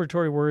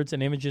celebratory words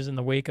and images in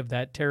the wake of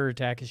that terror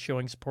attack is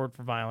showing support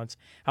for violence.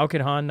 How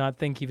could Hahn not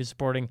think he was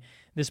supporting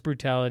this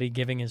brutality,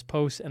 giving his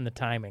posts and the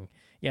timing?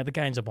 Yeah, the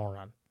guy's a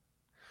moron.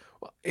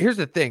 Well, here's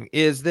the thing,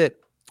 is that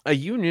a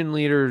union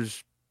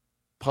leader's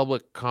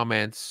public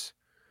comments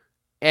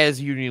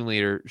as union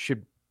leader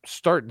should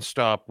start and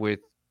stop with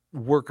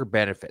worker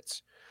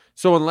benefits.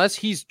 So unless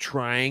he's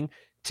trying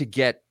to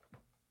get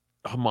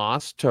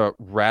Hamas to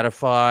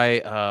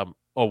ratify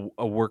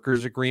a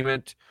workers'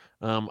 agreement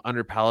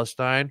under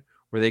Palestine,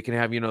 where they can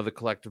have, the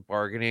collective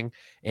bargaining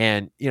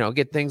and,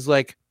 get things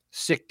like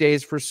sick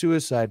days for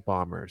suicide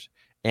bombers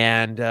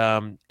and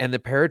the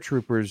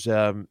paratroopers,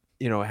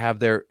 have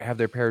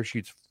their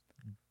parachutes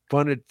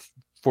funded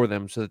for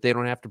them so that they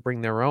don't have to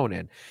bring their own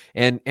in.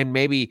 And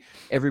maybe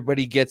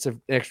everybody gets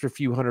an extra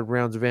few hundred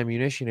rounds of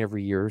ammunition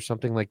every year or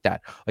something like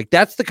that. Like,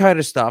 that's the kind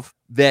of stuff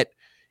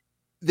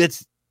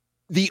that's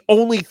the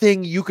only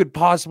thing you could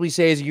possibly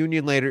say as a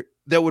union leader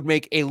that would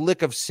make a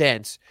lick of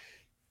sense.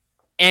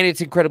 And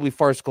it's incredibly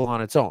farcical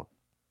on its own.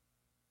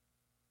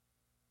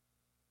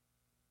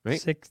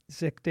 Right?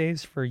 Sick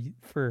days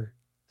for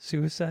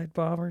suicide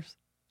bombers?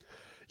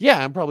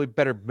 Yeah, and probably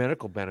better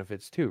medical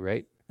benefits too,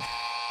 right?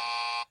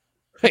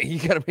 You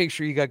got to make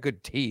sure you got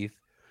good teeth.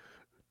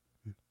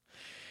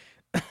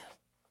 The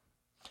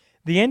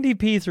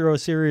NDP threw a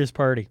serious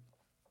party.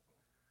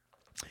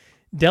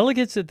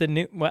 Delegates at the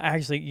new... Well,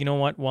 actually, you know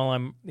what? While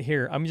I'm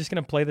here, I'm just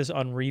going to play this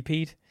on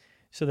repeat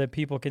so that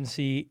people can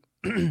see...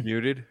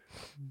 Muted.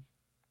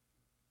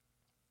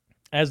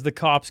 As the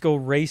cops go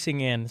racing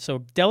in.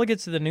 So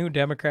delegates to the new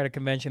Democratic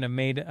Convention have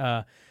made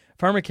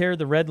pharmacare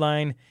the red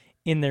line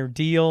in their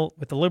deal,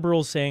 with the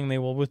Liberals saying they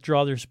will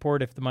withdraw their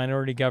support if the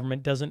minority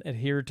government doesn't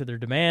adhere to their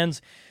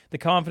demands. The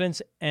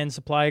Confidence and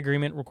Supply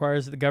Agreement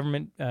requires the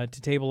government to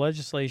table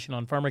legislation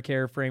on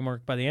pharmacare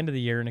framework by the end of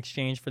the year in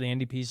exchange for the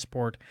NDP's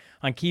support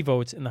on key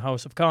votes in the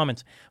House of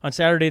Commons. On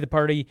Saturday, the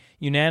party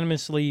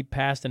unanimously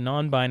passed a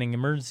non-binding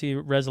emergency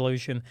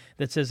resolution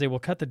that says they will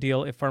cut the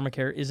deal if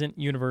pharmacare isn't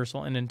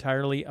universal and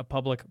entirely a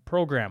public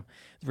program.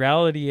 The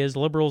reality is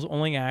Liberals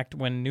only act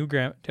when New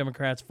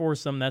Democrats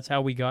force them. That's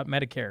how we got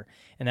Medicare.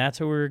 And that's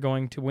how we're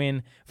going to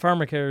win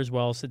pharmacare as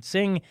well, said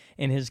Singh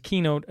in his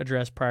keynote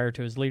address prior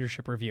to his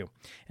leadership review.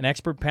 An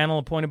expert panel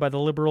appointed by the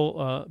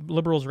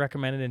Liberals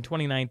recommended in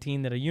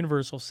 2019 that a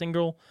universal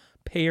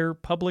single-payer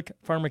public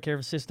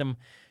pharmacare system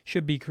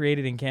should be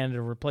created in Canada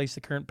to replace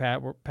the current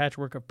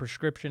patchwork of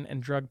prescription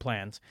and drug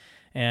plans.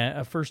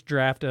 A first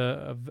draft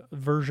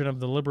version of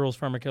the Liberals'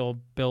 pharmacare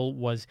bill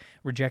was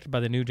rejected by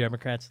the New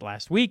Democrats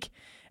last week.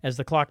 As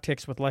the clock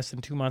ticks with less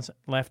than 2 months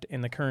left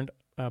in the current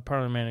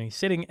parliamentary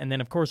sitting. And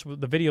then, of course,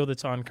 the video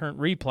that's on current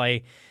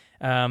replay,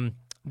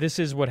 this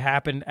is what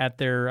happened at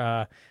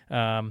their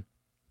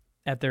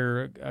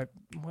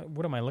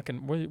what am I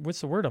looking? What's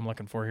the word I'm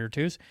looking for here,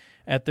 Twos?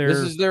 At their This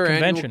is their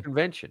convention. annual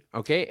convention,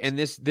 okay? And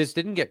this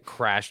didn't get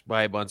crashed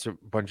by a bunch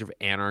of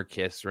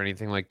anarchists or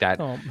anything like that.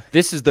 Oh,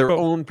 this is their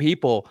own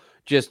people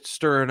just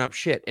stirring up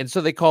shit. And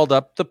so they called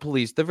up the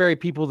police, the very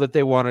people that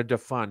they wanted to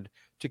fund,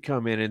 to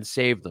come in and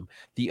save them.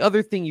 The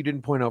other thing you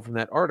didn't point out from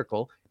that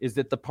article is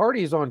that the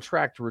party is on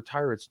track to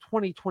retire its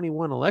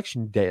 2021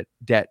 election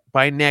debt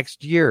by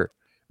next year,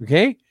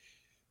 okay?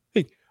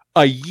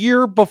 A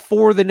year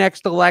before the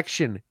next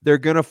election, they're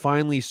going to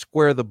finally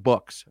square the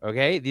books,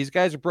 okay? These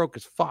guys are broke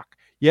as fuck.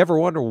 You ever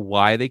wonder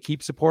why they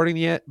keep supporting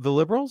the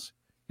liberals?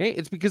 Okay,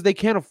 it's because they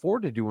can't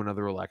afford to do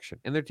another election,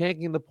 and they're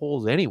tanking the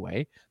polls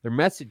anyway. Their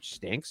message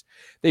stinks.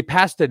 They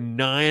passed a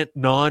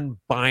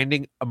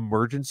non-binding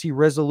emergency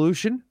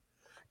resolution.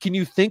 Can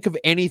you think of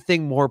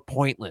anything more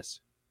pointless?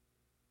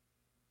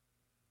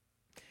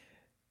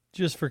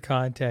 Just for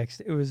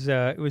context, it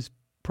was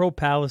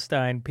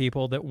pro-Palestine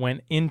people that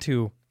went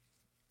into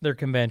their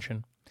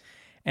convention,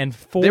 and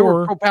they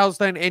were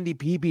pro-Palestine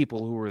NDP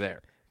people who were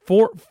there.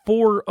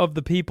 Four of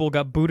the people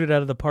got booted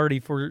out of the party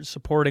for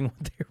supporting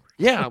what they were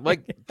doing.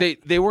 Like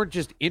they weren't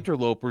just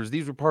interlopers;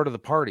 these were part of the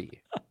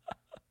party.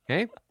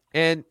 Okay,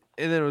 and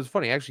then it was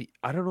funny. Actually,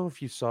 I don't know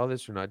if you saw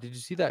this or not. Did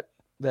you see that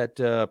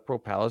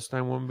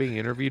pro-Palestine woman being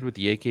interviewed with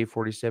the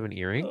AK-47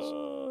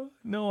 earrings?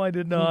 No, I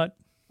did not.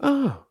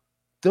 Oh,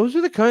 those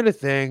are the kind of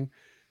thing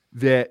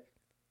that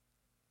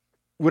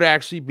would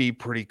actually be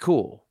pretty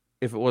cool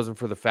if it wasn't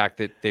for the fact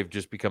that they've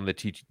just become the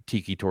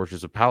tiki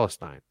torches of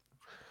Palestine.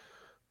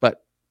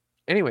 But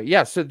anyway,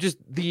 yeah, so just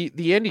the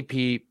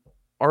NDP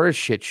are a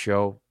shit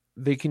show.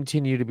 They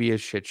continue to be a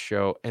shit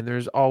show, and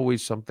there's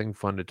always something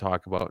fun to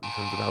talk about in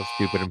terms of how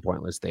stupid and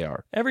pointless they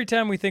are. Every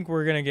time we think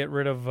we're going to get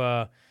rid of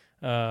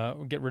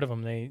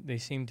them, they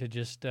seem to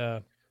just...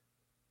 Well,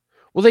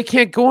 they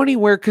can't go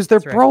anywhere because they're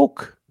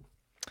broke.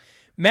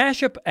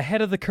 Mashup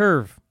ahead of the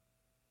curve.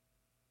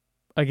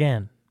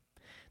 Again.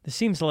 This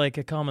seems like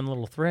a common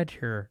little thread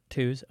here,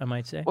 Twos, I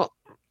might say. Well,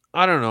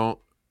 I don't know.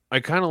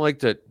 I kind of like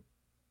to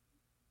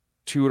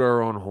toot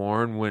our own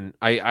horn when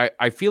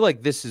I feel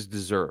like this is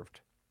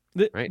deserved.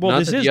 Right? Well,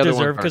 this is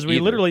deserved because we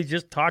literally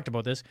just talked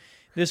about this.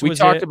 We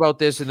talked about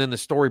this, and then the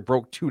story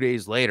broke 2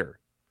 days later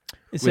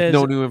with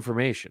no new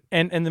information.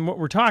 And then what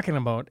we're talking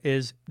about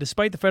is,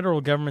 despite the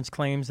federal government's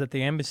claims that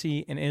the embassy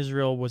in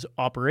Israel was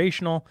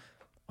operational,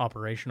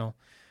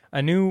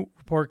 a new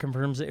report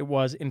confirms that it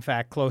was, in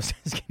fact, closed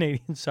as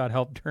Canadians sought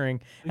help during,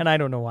 and I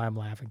don't know why I'm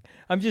laughing.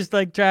 I'm just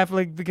like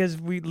traffic because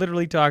we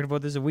literally talked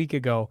about this a week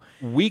ago.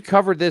 We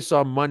covered this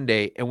on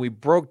Monday, and we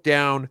broke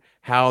down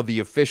how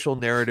the official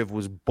narrative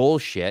was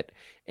bullshit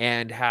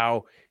and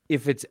how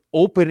if it's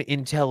open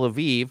in Tel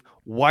Aviv,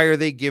 why are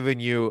they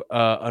giving you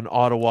an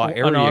Ottawa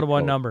area an Ottawa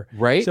code, number?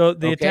 Right. So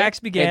the attacks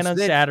began on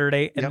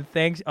Saturday, and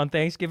on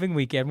Thanksgiving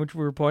weekend, which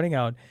we were pointing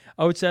out,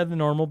 outside the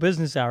normal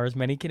business hours,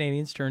 many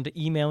Canadians turned to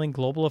emailing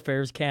Global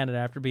Affairs Canada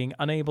after being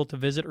unable to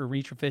visit or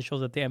reach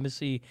officials at the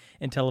embassy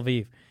in Tel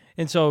Aviv.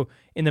 And so,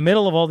 in the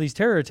middle of all these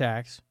terror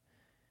attacks,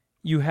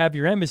 you have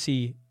your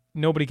embassy.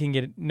 Nobody can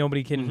get it.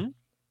 Nobody can. Mm-hmm.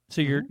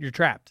 So you're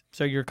trapped.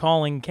 So you're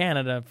calling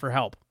Canada for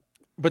help.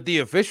 But the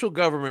official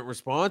government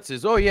response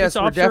is, "Oh yes,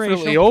 we're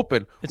definitely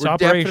open. We're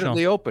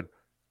definitely open.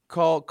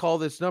 Call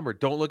this number.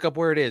 Don't look up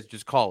where it is.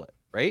 Just call it."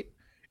 Right.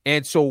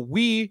 And so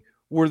we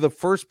were the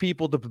first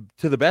people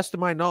to the best of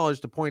my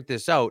knowledge, to point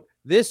this out.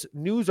 This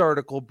news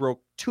article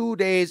broke 2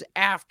 days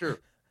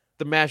after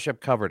the Mashup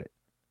covered it.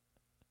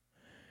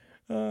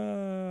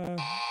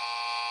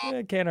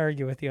 I can't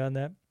argue with you on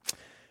that.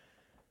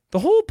 The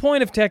whole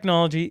point of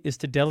technology is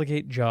to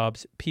delegate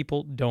jobs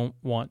people don't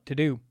want to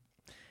do.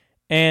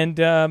 And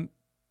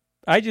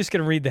I just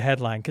going to read the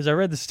headline because I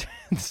read the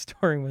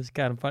story was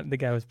kind of fun. The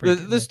guy was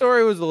pretty. The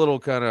story was a little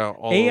kind of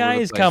all AI over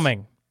the is place.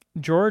 coming.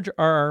 George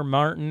R.R.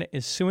 Martin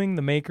is suing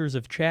the makers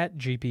of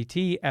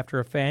ChatGPT after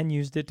a fan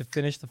used it to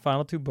finish the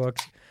final 2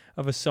 books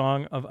of A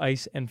Song of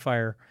Ice and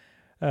Fire.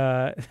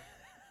 Okay,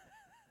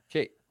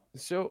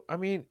 so I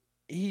mean,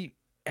 he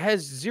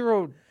has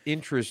zero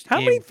interest. How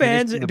many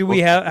fans do we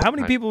have? How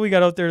many people we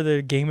got out there that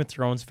are Game of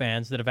Thrones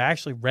fans that have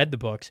actually read the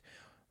books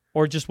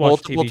or just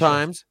watched multiple TV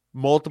times? Shows?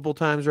 Multiple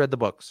times read the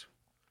books.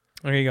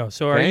 There you go.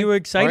 So are you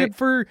excited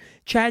for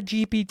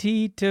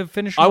ChatGPT to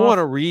finish I off? want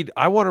to read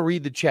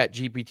the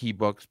ChatGPT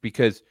books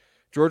because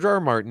George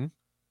R.R. Martin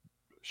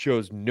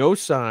shows no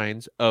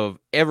signs of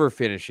ever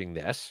finishing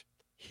this.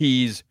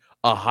 He's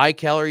a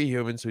high-calorie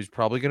human, so he's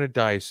probably going to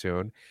die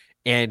soon.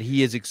 And he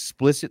has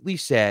explicitly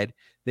said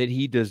that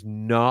he does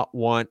not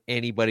want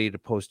anybody to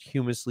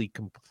posthumously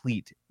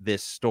complete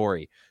this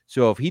story.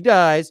 So if he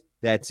dies,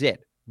 that's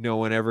it. No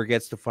one ever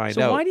gets to find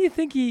out. So what do you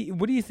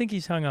think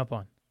he's hung up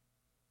on?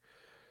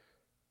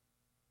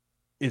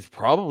 It's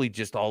probably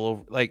just all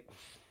over. Like,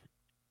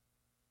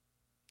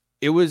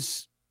 it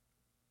was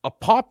a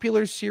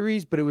popular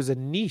series, but it was a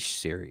niche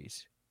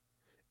series.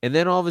 And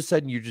then all of a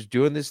sudden you're just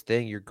doing this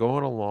thing, you're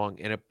going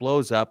along, and it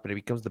blows up and it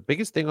becomes the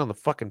biggest thing on the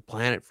fucking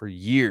planet for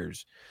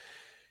years.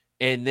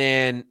 And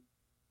then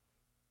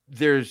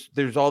there's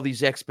all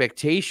these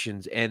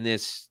expectations and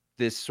this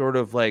sort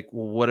of like,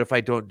 well, what if I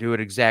don't do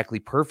it exactly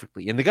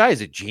perfectly? And the guy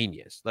is a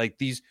genius. Like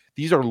these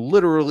are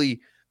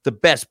literally the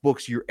best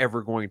books you're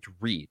ever going to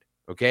read.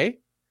 Okay.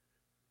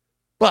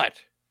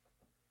 But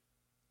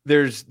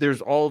there's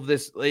all of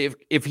this.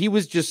 If he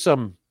was just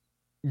some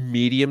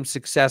medium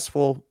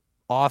successful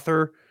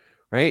author,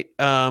 right?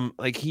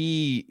 Like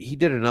he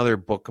did another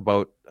book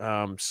about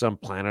some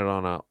planet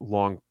on a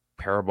long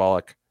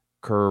parabolic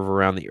curve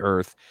around the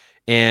earth.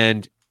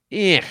 And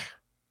you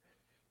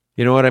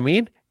know what I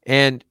mean?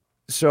 And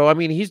so, I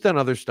mean, he's done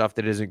other stuff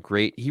that isn't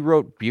great. He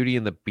wrote Beauty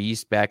and the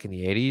Beast back in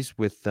the 80s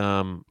with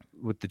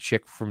the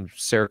chick from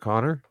Sarah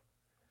Connor,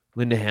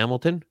 Linda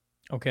Hamilton.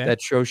 Okay.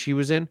 That show she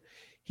was in.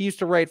 He used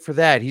to write for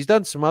that. He's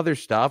done some other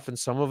stuff, and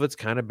some of it's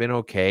kind of been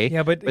okay.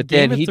 Yeah, but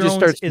then he just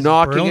starts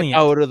knocking it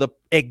out of the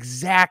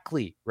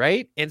exactly,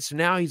 right? And so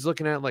now he's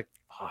looking at it like,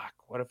 fuck,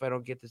 what if I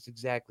don't get this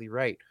exactly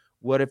right?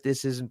 What if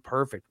this isn't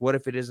perfect? What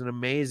if it isn't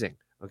amazing?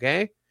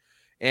 Okay.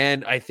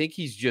 And I think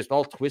he's just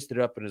all twisted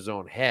up in his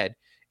own head.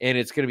 And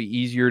it's going to be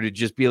easier to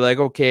just be like,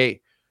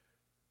 okay.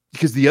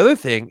 Because the other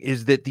thing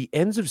is that the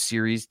ends of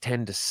series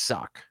tend to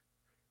suck,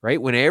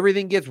 right? When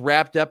everything gets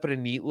wrapped up in a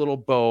neat little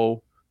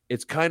bow,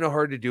 it's kind of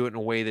hard to do it in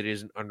a way that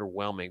isn't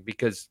underwhelming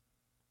because,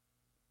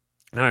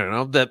 I don't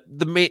know,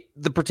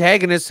 the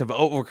protagonists have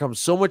overcome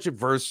so much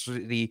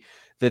adversity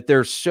that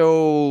they're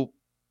so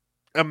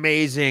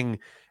amazing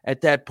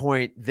at that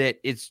point that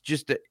it's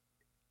just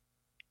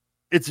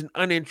it's an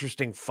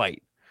uninteresting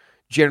fight,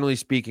 generally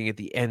speaking, at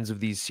the ends of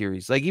these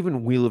series. Like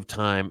even Wheel of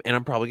Time, and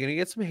I'm probably going to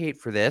get some hate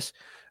for this,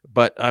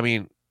 but I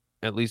mean,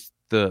 at least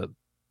the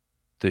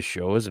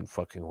show isn't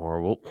fucking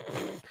horrible.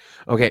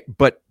 Okay,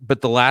 but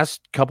the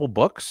last couple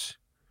books,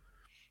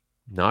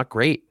 not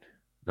great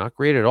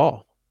at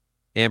all.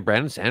 And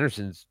Brandon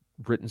Sanderson's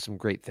written some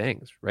great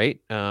things, right?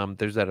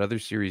 There's that other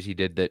series he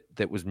did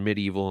that was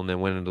medieval and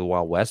then went into the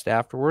Wild West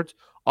afterwards.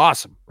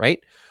 Awesome,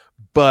 right?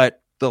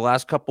 But the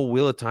last couple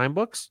Wheel of Time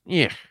books,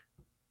 yeah.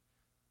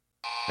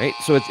 Right?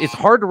 So it's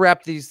hard to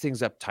wrap these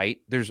things up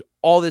tight. There's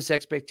all this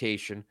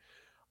expectation.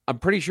 I'm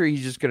pretty sure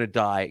he's just going to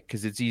die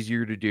because it's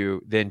easier to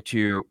do than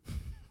to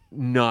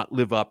not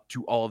live up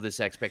to all of this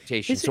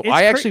expectation. So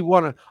I actually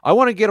want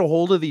to get a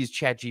hold of these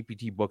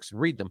ChatGPT books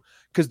and read them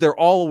because they're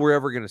all we're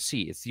ever going to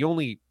see. It's the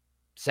only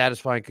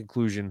satisfying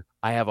conclusion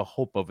I have a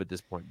hope of at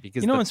this point.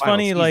 Because it's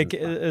funny,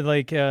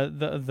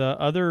 the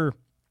other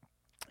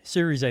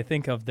series I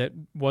think of that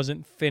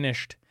wasn't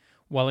finished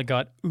while it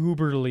got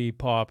uberly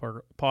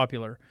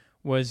popular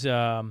was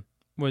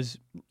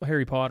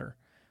Harry Potter.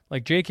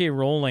 Like J.K.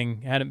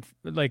 Rowling hadn't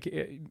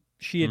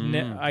she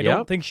had. I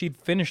don't think she'd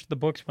finished the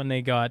books when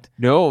they got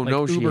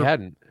no, she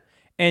hadn't.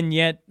 And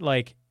yet,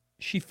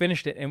 she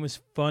finished it and it was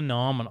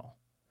phenomenal.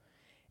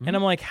 Mm-hmm. And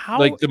I'm like, how?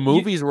 Like the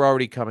movies were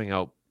already coming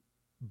out,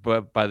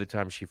 but by the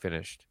time she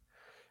finished,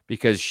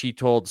 because she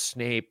told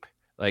Snape,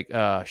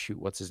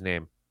 what's his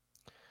name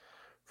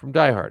from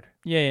Die Hard?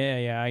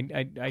 Yeah.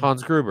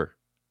 Hans Gruber.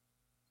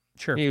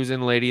 Sure. He was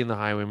in Lady and the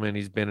Highwayman.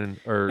 He's been in,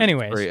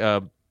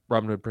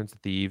 Robin Hood, Prince of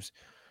Thieves.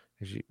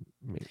 I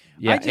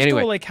just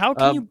go how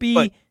can you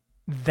be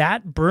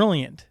that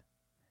brilliant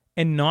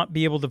and not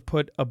be able to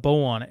put a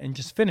bow on it and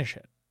just finish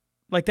it?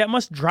 Like that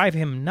must drive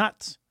him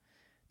nuts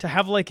to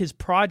have his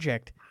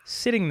project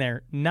sitting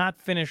there, not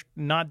finished,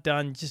 not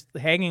done, just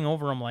hanging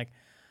over him like,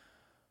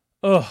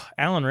 oh,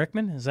 Alan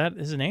Rickman, is that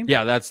his name?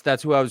 Yeah,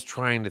 that's who I was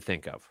trying to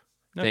think of.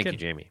 Thank you,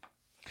 Jamie.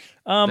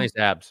 Nice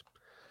abs.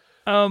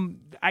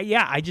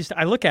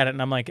 I look at it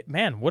and I'm like,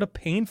 man, what a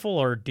painful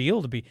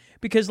ordeal to be.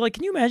 Because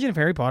can you imagine if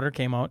Harry Potter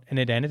came out and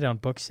it ended on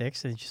book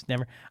 6 and just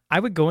never? I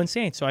would go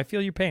insane. So I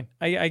feel your pain.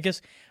 I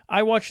guess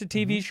I watched the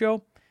TV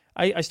show.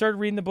 I started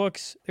reading the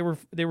books.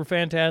 They were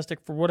fantastic.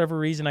 For whatever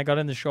reason, I got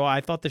in the show. I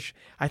thought the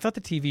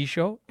TV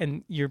show,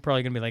 and you're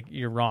probably gonna be like,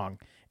 you're wrong.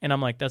 And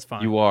I'm like, that's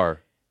fine. You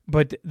are.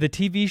 But the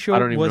TV show I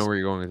don't even know where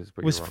you're going with this,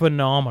 but was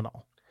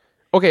phenomenal.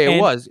 Okay,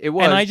 it was.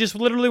 And I just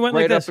literally went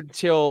right like this. Up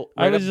until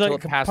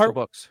it passed the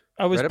books.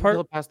 I was until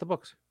it passed the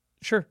books.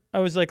 Sure. I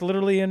was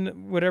literally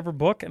in whatever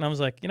book, and I was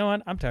like, you know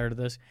what? I'm tired of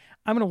this.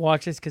 I'm going to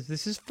watch this because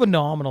this is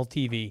phenomenal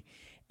TV.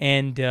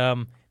 And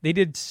they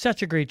did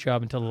such a great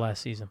job until the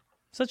last season.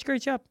 Such a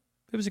great job.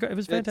 It was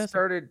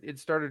fantastic. It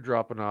started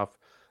dropping off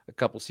a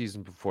couple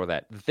seasons before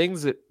that.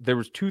 There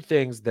was two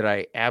things that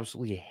I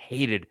absolutely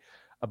hated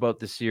about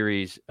the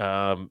series,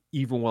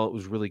 even while it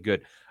was really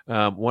good.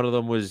 One of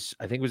them was,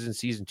 I think it was in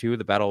season 2 of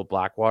the Battle of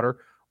Blackwater,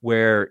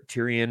 where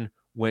Tyrion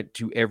went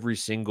to every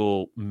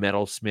single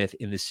metalsmith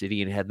in the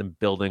city and had them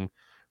building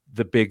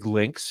the big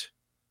links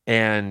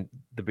and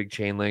the big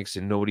chain links,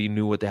 and nobody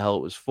knew what the hell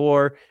it was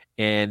for.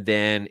 And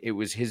then it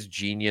was his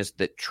genius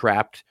that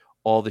trapped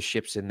all the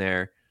ships in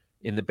there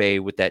in the bay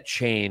with that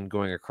chain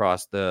going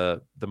across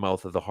the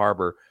mouth of the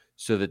harbor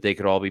so that they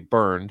could all be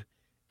burned.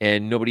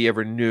 And nobody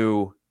ever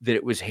knew that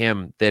it was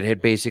him that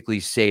had basically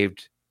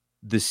saved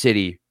the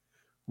city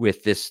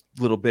with this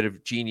little bit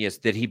of genius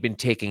that he'd been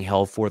taking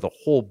hell for the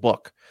whole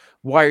book.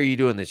 Why are you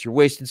doing this? You're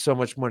wasting so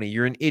much money.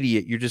 You're an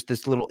idiot. You're just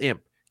this little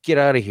imp. Get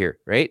out of here,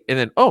 right? And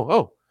then,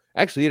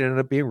 actually, it ended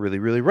up being really,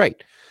 really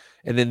right.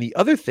 And then the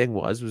other thing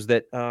was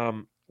that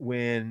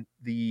when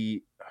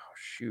the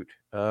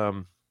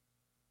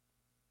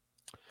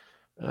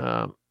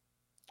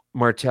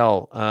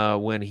Martell,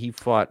 when he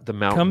fought the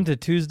Mountain. Come to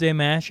 2'sDay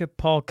Mashup,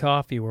 Paul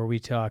Coffey, where we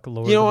talk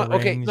Lord you know of the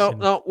what? Okay, Rings.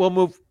 no, we'll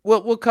move.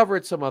 We'll cover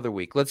it some other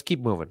week. Let's keep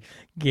moving.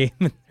 Game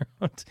of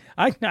Thrones.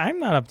 I'm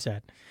not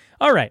upset.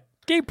 All right,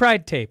 gay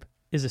pride tape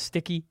is a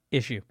sticky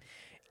issue.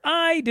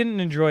 I didn't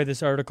enjoy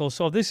this article,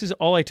 so this is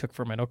all I took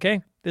from it.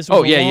 Okay. This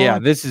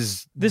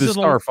is the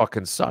Star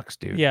fucking sucks,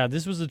 dude. Yeah,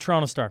 this was the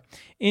Toronto Star.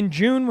 In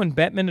June, when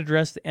Bettman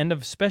addressed the end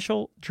of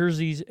special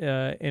jerseys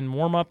in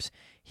warm-ups,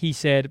 he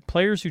said,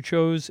 players who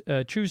choose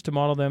to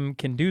model them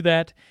can do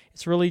that.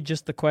 It's really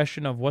just the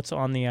question of what's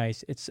on the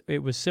ice.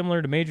 It was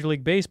similar to Major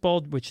League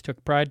Baseball, which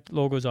took pride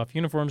logos off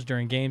uniforms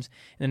during games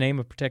in the name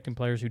of protecting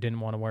players who didn't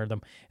want to wear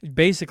them.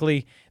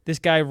 Basically, this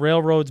guy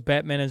railroads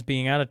Bettman as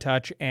being out of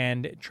touch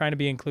and trying to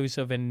be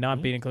inclusive and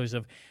not being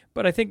inclusive.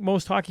 But I think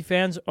most hockey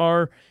fans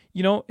are,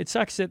 it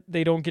sucks that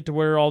they don't get to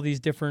wear all these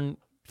different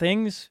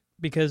things,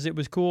 because it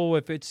was cool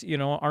if it's,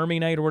 Army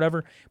night or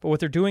whatever. But what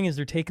they're doing is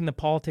they're taking the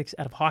politics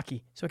out of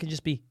hockey. So it can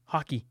just be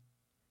hockey.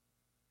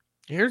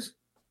 It's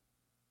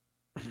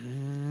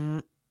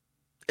an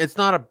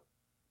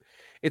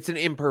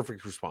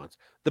imperfect response.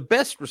 The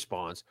best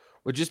response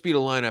would just be to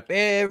line up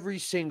every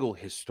single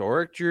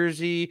historic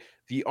jersey,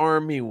 the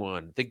Army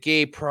one, the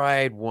gay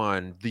pride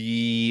one,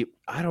 the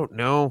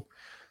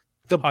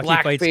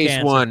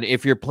blackface one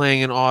if you're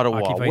playing in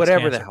Ottawa,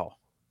 whatever the hell.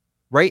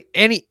 Right?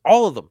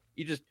 All of them.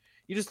 You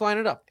just line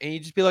it up and you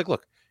just be like,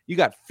 look, you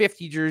got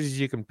 50 jerseys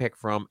you can pick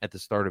from at the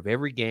start of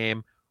every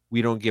game.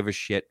 We don't give a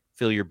shit.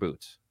 Fill your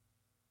boots.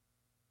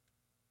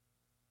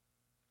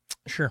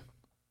 Sure.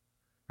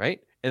 Right?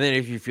 And then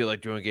if you feel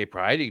like doing gay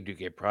pride, you can do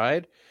gay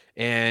pride.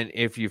 And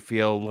if you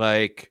feel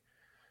like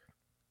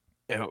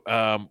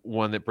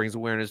one that brings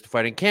awareness to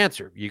fighting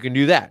cancer, you can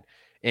do that.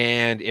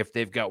 And if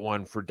they've got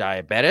one for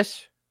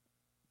diabetes,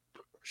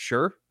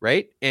 sure,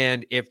 right?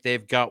 And if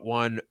they've got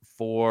one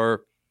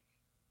for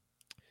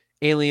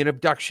alien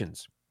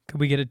abductions.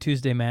 Could we get a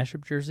 2'sDay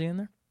Mashup jersey in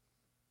there?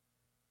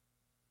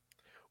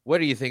 What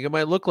do you think it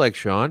might look like,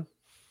 Sean?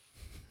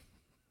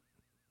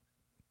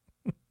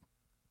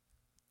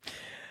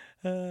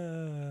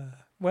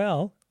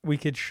 Well, we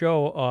could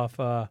show off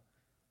a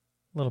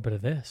little bit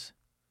of this.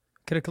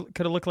 Could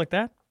it look like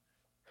that?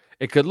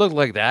 It could look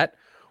like that.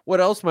 What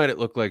else might it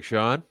look like,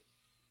 Sean?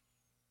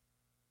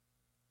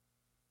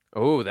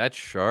 Oh, that's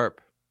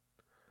sharp.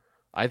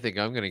 I think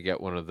I'm going to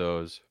get one of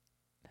those.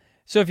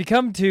 So if you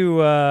come to,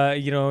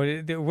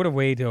 what a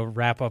way to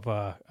wrap up.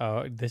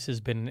 This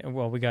has been,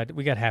 we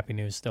got happy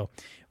news still,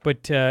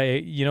 but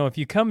if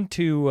you come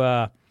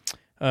to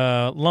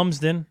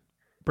Lumsden,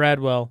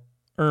 Bradwell,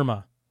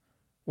 Irma,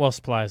 while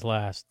supplies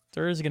last,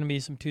 there is going to be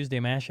some 2'sDay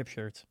Mashup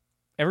shirts.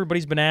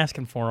 Everybody's been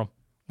asking for them.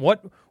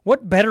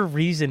 What better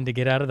reason to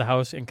get out of the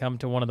house and come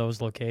to one of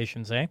those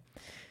locations, eh?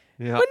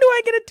 Yeah. When do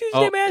I get a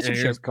 2'sDay Mashup shirt?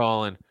 Here's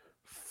Colin.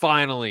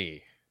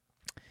 Finally.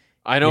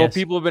 I know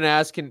people have been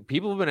asking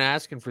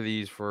for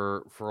these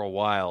for a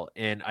while,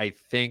 and I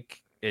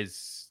think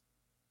as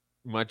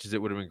much as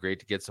it would have been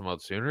great to get some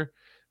out sooner,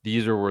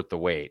 these are worth the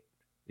wait.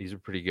 These are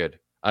pretty good.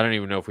 I don't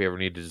even know if we ever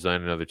need to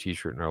design another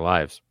t-shirt in our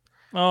lives.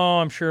 Oh,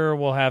 I'm sure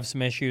we'll have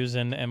some issues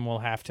and we'll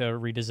have to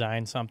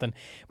redesign something.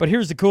 But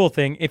here's the cool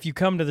thing. If you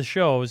come to the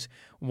shows,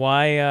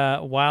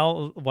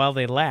 while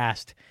they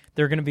last,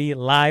 they're going to be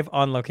live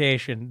on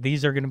location.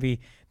 These are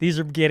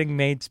getting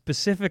made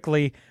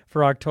specifically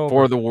for October.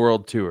 For the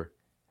world tour.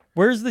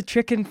 Where's the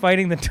chicken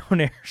fighting the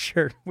Donaire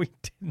shirt? We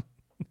didn't.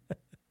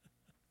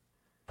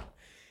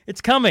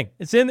 It's coming.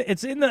 It's in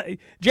the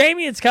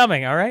Jamie, it's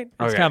coming, all right?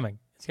 It's coming.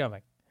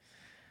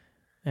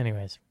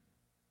 Anyways,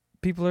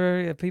 people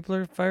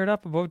are fired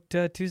up about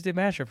 2'sDay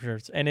Mashup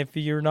shirts. And if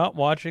you're not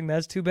watching,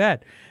 that's too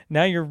bad.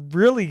 Now you're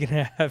really going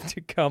to have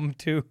to come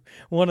to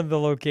one of the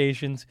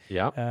locations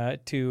to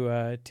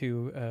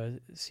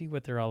see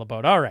what they're all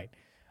about. All right.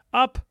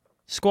 Up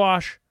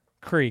Squash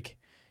Creek.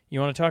 You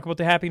want to talk about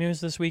the happy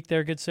news this week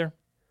there, good sir?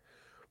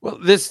 Well,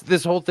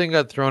 this whole thing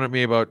got thrown at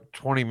me about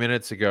 20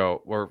 minutes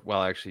ago,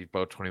 actually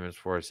about 20 minutes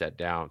before I sat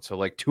down. So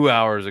like 2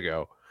 hours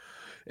ago.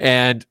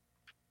 And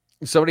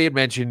somebody had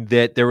mentioned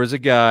that there was a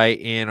guy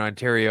in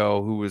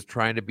Ontario who was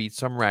trying to beat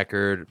some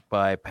record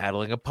by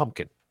paddling a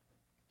pumpkin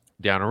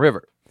down a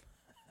river.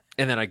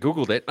 And then I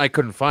Googled it. I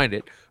couldn't find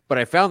it. But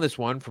I found this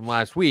one from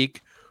last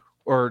week,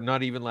 or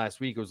not even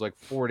last week. It was like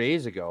 4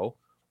 days ago,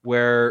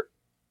 where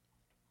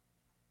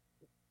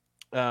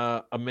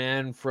a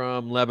man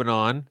from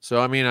Lebanon. So,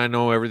 I mean, I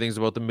know everything's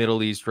about the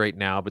Middle East right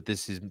now, but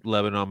this is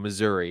Lebanon,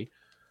 Missouri.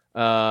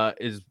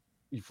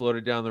 He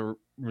floated down the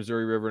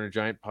Missouri River in a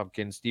giant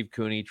pumpkin. Steve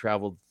Cooney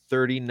traveled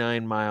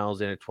 39 miles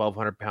in a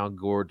 1,200-pound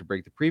gourd to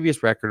break the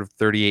previous record of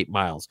 38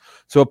 miles.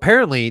 So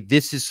apparently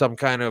this is some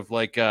kind of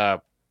like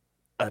a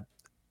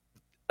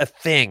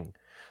thing,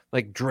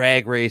 like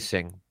drag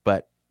racing,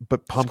 but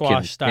but pumpkin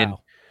Squash style. And,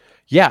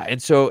 yeah,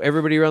 and so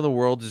everybody around the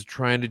world is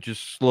trying to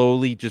just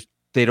slowly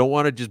they don't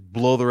want to just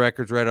blow the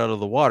records right out of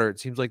the water. It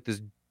seems like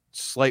this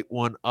slight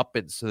one up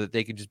it so that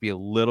they can just be a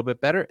little bit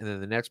better, and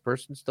then the next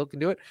person still can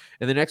do it,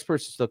 and the next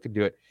person still can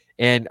do it.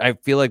 And I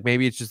feel like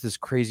maybe it's just this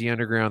crazy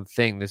underground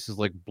thing. This is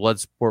like blood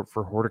sport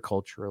for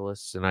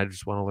horticulturalists, and I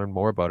just want to learn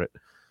more about it.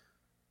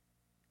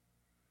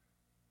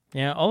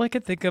 Yeah, all I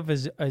could think of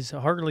is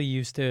Hartley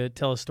used to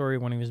tell a story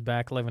when he was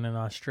back living in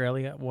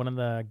Australia. One of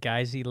the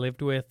guys he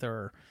lived with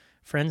or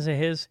friends of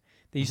his,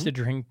 they used to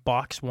drink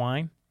box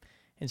wine.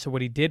 And so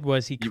what he did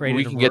was he created...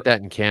 We can get that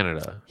in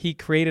Canada. He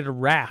created a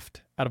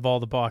raft out of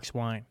all the box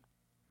wine.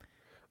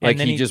 Like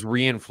he just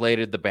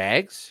reinflated the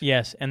bags?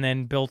 Yes, and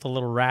then built a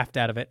little raft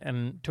out of it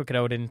and took it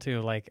out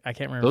into, like, I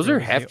can't remember. Those are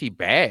hefty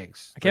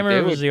bags. I can't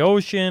remember if it was the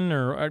ocean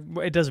or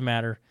it doesn't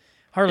matter.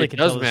 Harley can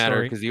tell the story. It does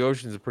matter because the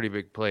ocean's a pretty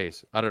big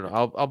place. I don't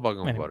know. I'll bug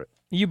him about it.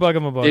 You bug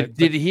him about it.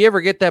 Did he ever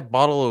get that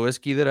bottle of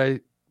whiskey that I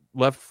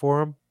left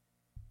for him?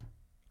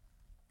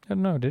 I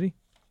don't know. Did he?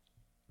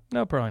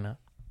 No, probably not.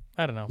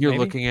 I don't know. You're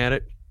looking at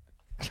it?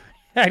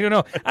 I don't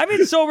know. I'm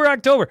in sober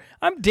October.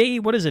 I'm day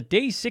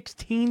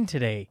 16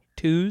 today.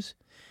 2's.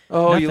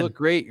 Oh, nothing. You look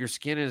great. Your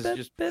skin is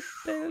just... Yep.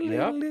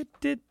 Yeah, I'm and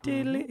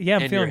feeling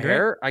your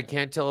hair, great. I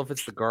can't tell if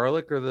it's the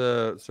garlic or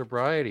the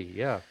sobriety.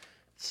 Yeah.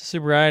 It's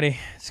sobriety.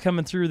 It's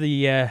coming through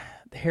the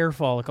hair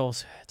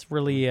follicles. It's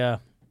really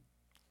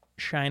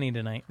shiny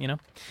tonight, you know?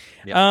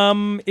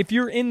 Yeah. If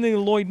you're in the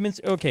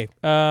Lloydminster... Okay.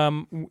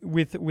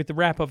 With the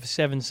wrap up of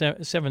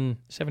 777,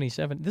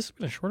 this has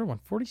been a shorter one.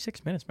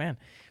 46 minutes, man.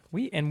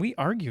 We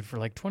argued for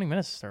like 20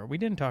 minutes to start. We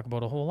didn't talk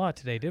about a whole lot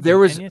today, did we?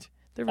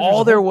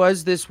 There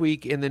was this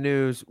week in the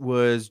news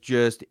was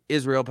just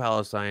Israel,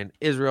 Palestine,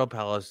 Israel,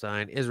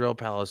 Palestine, Israel,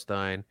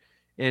 Palestine.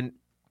 And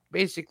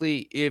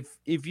basically, if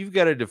you've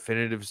got a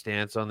definitive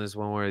stance on this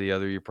one way or the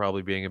other, you're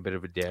probably being a bit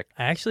of a dick.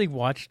 I actually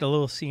watched a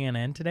little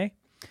CNN today.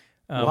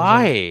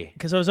 Why?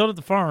 Because I was out at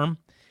the farm,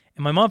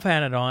 and my mom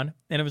had it on,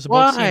 and it was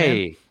about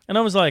CNN. And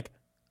I was like...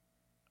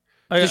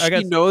 Does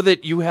she know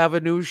that you have a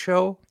news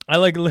show? I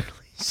like literally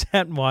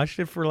sat and watched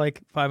it for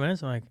like 5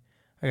 minutes. I'm like,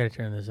 I got to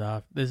turn this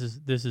off. This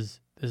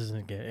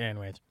isn't good.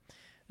 Anyways,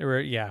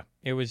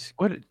 it was...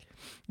 What?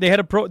 They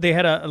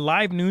had a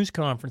live news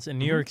conference in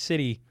New York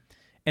City,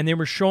 and they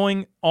were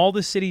showing all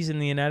the cities in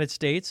the United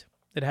States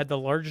that had the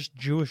largest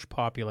Jewish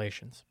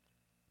populations.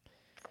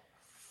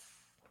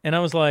 And I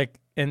was like,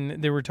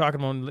 and they were talking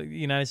about the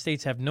United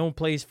States have no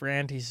place for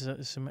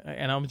anti-Semitism,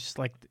 and I was just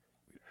like,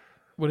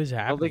 what is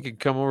happening? Well, they could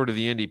come over to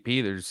the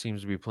NDP. There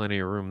seems to be plenty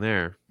of room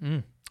there.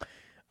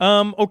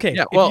 Okay.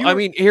 Yeah. Well, I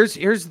mean, here's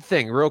the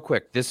thing, real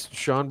quick. This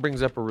Sean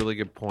brings up a really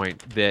good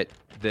point that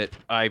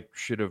I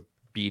should have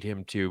beat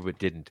him to, but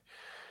didn't.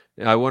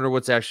 I wonder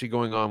what's actually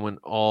going on when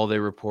all they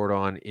report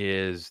on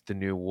is the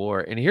new war.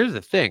 And here's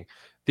the thing.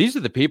 These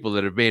are the people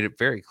that have made it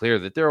very clear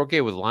that they're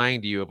okay with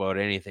lying to you about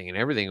anything and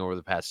everything over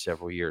the past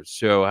several years.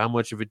 So how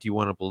much of it do you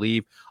want to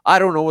believe? I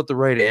don't know what the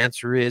right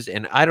answer is,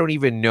 and I don't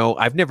even know.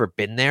 I've never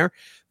been there.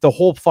 The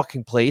whole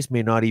fucking place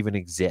may not even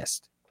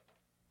exist.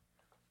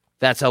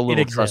 That's how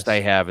little trust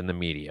I have in the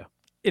media.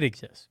 It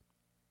exists.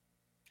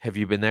 Have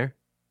you been there?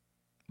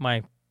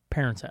 My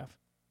parents have.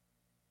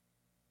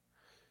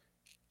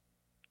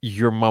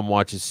 Your mom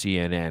watches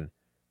CNN.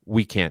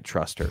 We can't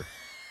trust her.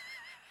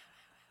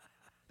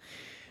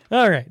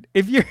 All right.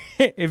 If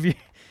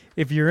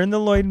you're in the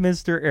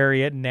Lloydminster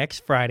area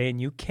next Friday and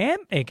you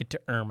can't make it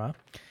to Irma,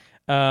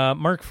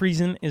 Mark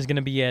Friesen is going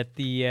to be at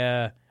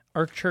the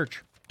Ark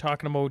Church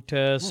talking about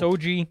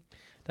Soji.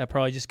 That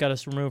probably just got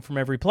us removed from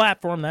every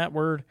platform, that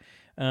word,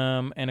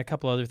 and a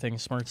couple other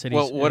things, smart cities.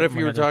 Well, what if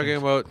you were talking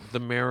about the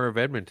mayor of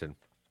Edmonton?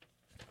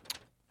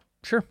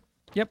 Sure.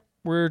 Yep.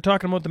 We're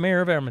talking about the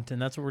mayor of Edmonton.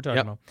 That's what we're talking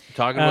about.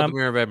 Talking about the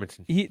mayor of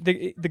Edmonton.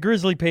 The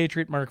Grizzly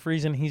Patriot, Mark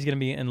Friesen, he's going to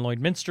be in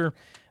Lloydminster.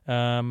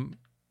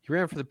 He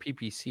ran for the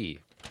PPC.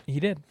 He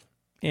did.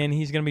 And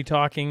he's going to be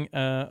talking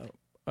at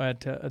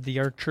the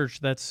Ark Church.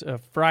 That's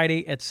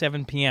Friday at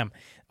 7 p.m.,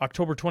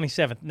 October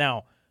 27th.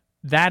 Now,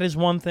 that is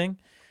one thing.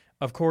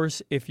 Of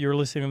course, if you're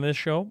listening to this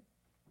show,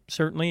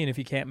 certainly, and if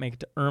you can't make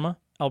it to Irma,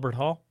 Albert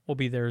Hall will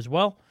be there as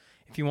well.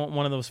 If you want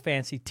one of those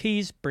fancy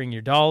teas, bring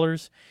your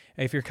dollars.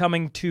 If you're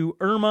coming to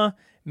Irma,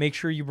 make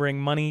sure you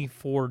bring money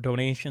for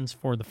donations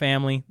for the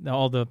family.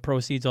 All the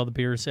proceeds, all the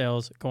beer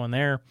sales going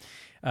there.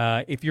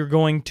 If you're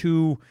going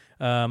to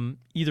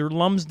either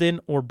Lumsden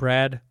or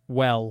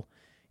Bradwell,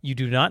 you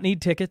do not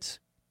need tickets.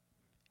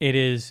 It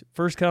is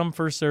first come,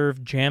 first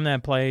serve. Jam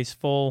that place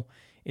full.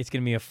 It's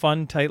going to be a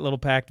fun, tight little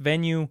packed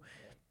venue.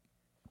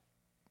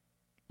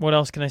 What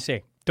else can I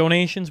say?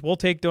 Donations. We'll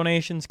take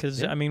donations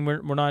because I mean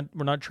we're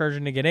not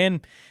charging to get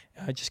in.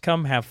 Just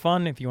come, have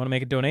fun. If you want to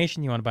make a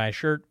donation, you want to buy a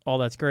shirt, all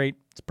that's great.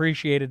 It's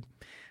appreciated.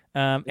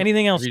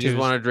 Anything else? If you just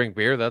want to drink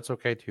beer, that's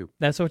okay too.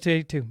 That's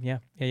okay too.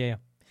 Yeah.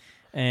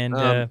 And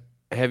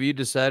have you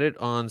decided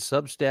on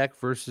Substack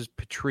versus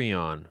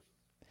Patreon?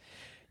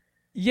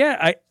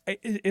 Yeah,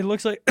 it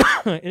looks like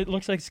it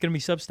looks like it's going to be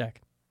Substack.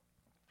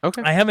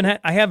 Okay. I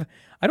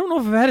don't know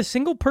if I've had a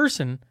single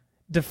person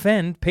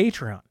defend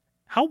Patreon.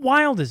 How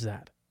wild is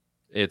that?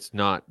 It's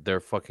not. They're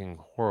fucking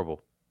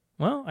horrible.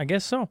 Well, I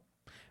guess so.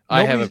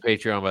 I have a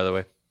Patreon, by the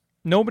way.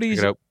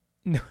 Nobody's. Check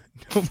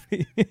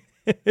Nobody.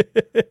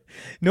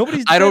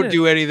 Nobody's. I don't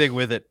do anything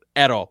with it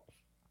at all,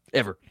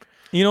 ever.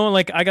 You know,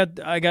 like I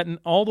got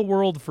all the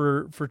world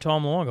for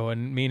Tom Luongo,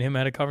 and me and him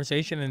had a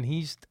conversation, and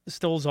he's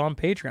still on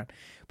Patreon.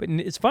 But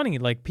it's funny,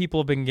 like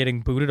people have been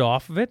getting booted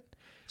off of it,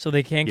 so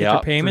they can't get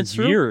their payments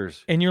for through.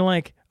 Years. And you're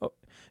like, oh,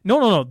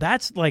 no,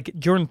 that's like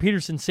Jordan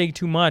Peterson say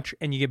too much,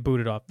 and you get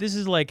booted off. This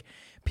is like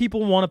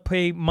people want to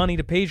pay money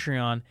to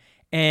Patreon,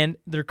 and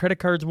their credit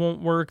cards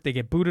won't work. They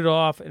get booted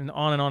off, and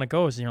on it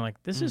goes. And you're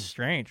like, this is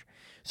strange.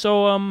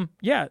 So,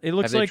 yeah, it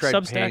looks like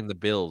Substack paying the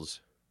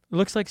bills. It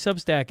looks like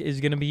Substack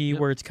is going to be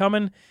where it's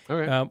coming.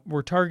 Okay.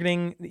 We're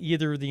targeting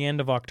either the end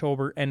of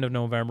October, end of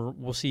November.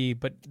 We'll see.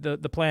 But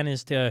the plan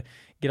is to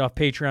get off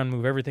Patreon,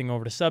 move everything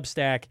over to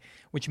Substack,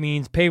 which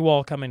means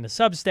paywall coming to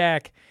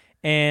Substack,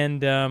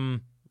 and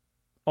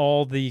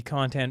all the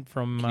content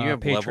from Can you have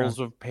Patreon levels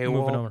of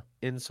paywall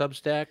in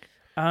Substack?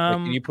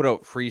 Can you put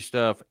out free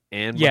stuff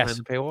and behind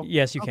the paywall?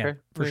 Yes, you can.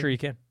 For sure you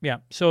can. Yeah.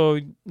 So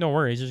no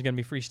worries. There's going to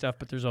be free stuff,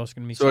 but there's also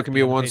going to be So it can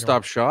be a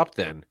one-stop shop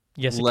then?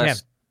 Yes, it can.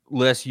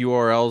 Less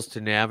URLs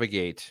to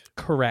navigate.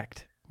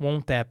 Correct.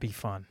 Won't that be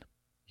fun?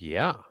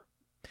 Yeah.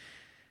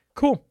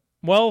 Cool.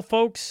 Well,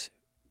 folks,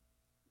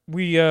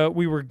 we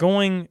were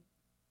gonna.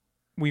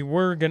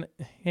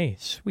 Hey,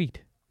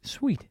 sweet.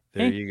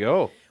 There you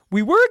go.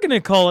 We were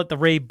gonna call it the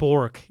Ray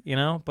Bork,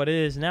 but it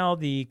is now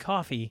the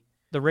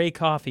Ray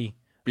Coffee.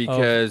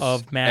 Because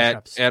of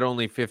mashups. At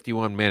only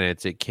 51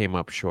 minutes, it came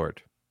up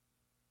short.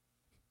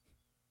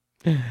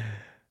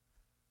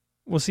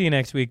 We'll see you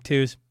next week,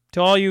 twos. To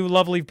all you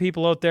lovely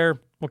people out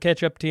there, we'll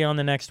catch up to you on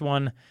the next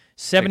one.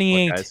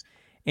 78.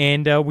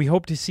 And we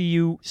hope to see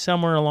you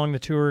somewhere along the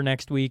tour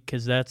next week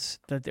because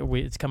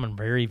it's coming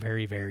very,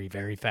 very, very,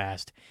 very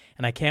fast.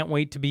 And I can't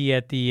wait to be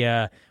at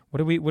the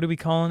what are we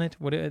calling it?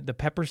 The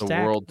Pepper Stack?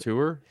 The World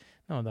Tour?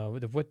 No,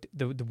 the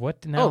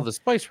what now? Oh, the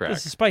Spice Rack.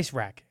 It's the Spice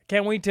Rack.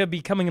 Can't wait to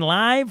be coming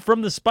live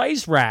from the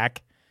Spice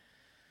Rack.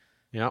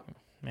 Yep.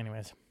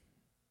 Anyways.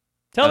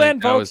 Till then,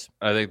 folks.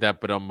 I think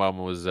that Badum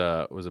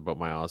was about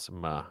my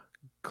awesome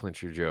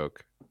clincher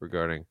joke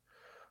regarding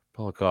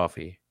Paul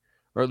Coffey.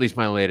 Or at least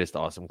my latest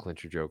awesome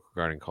clincher joke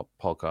regarding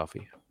Paul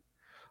Coffey.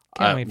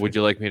 Would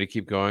you like me to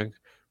keep going?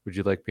 Would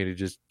you like me to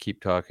just keep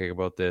talking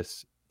about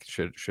this?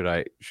 Should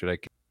I?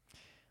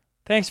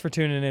 Thanks for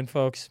tuning in,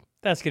 folks.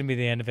 That's going to be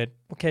the end of it.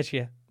 We'll catch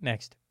you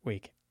next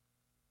week.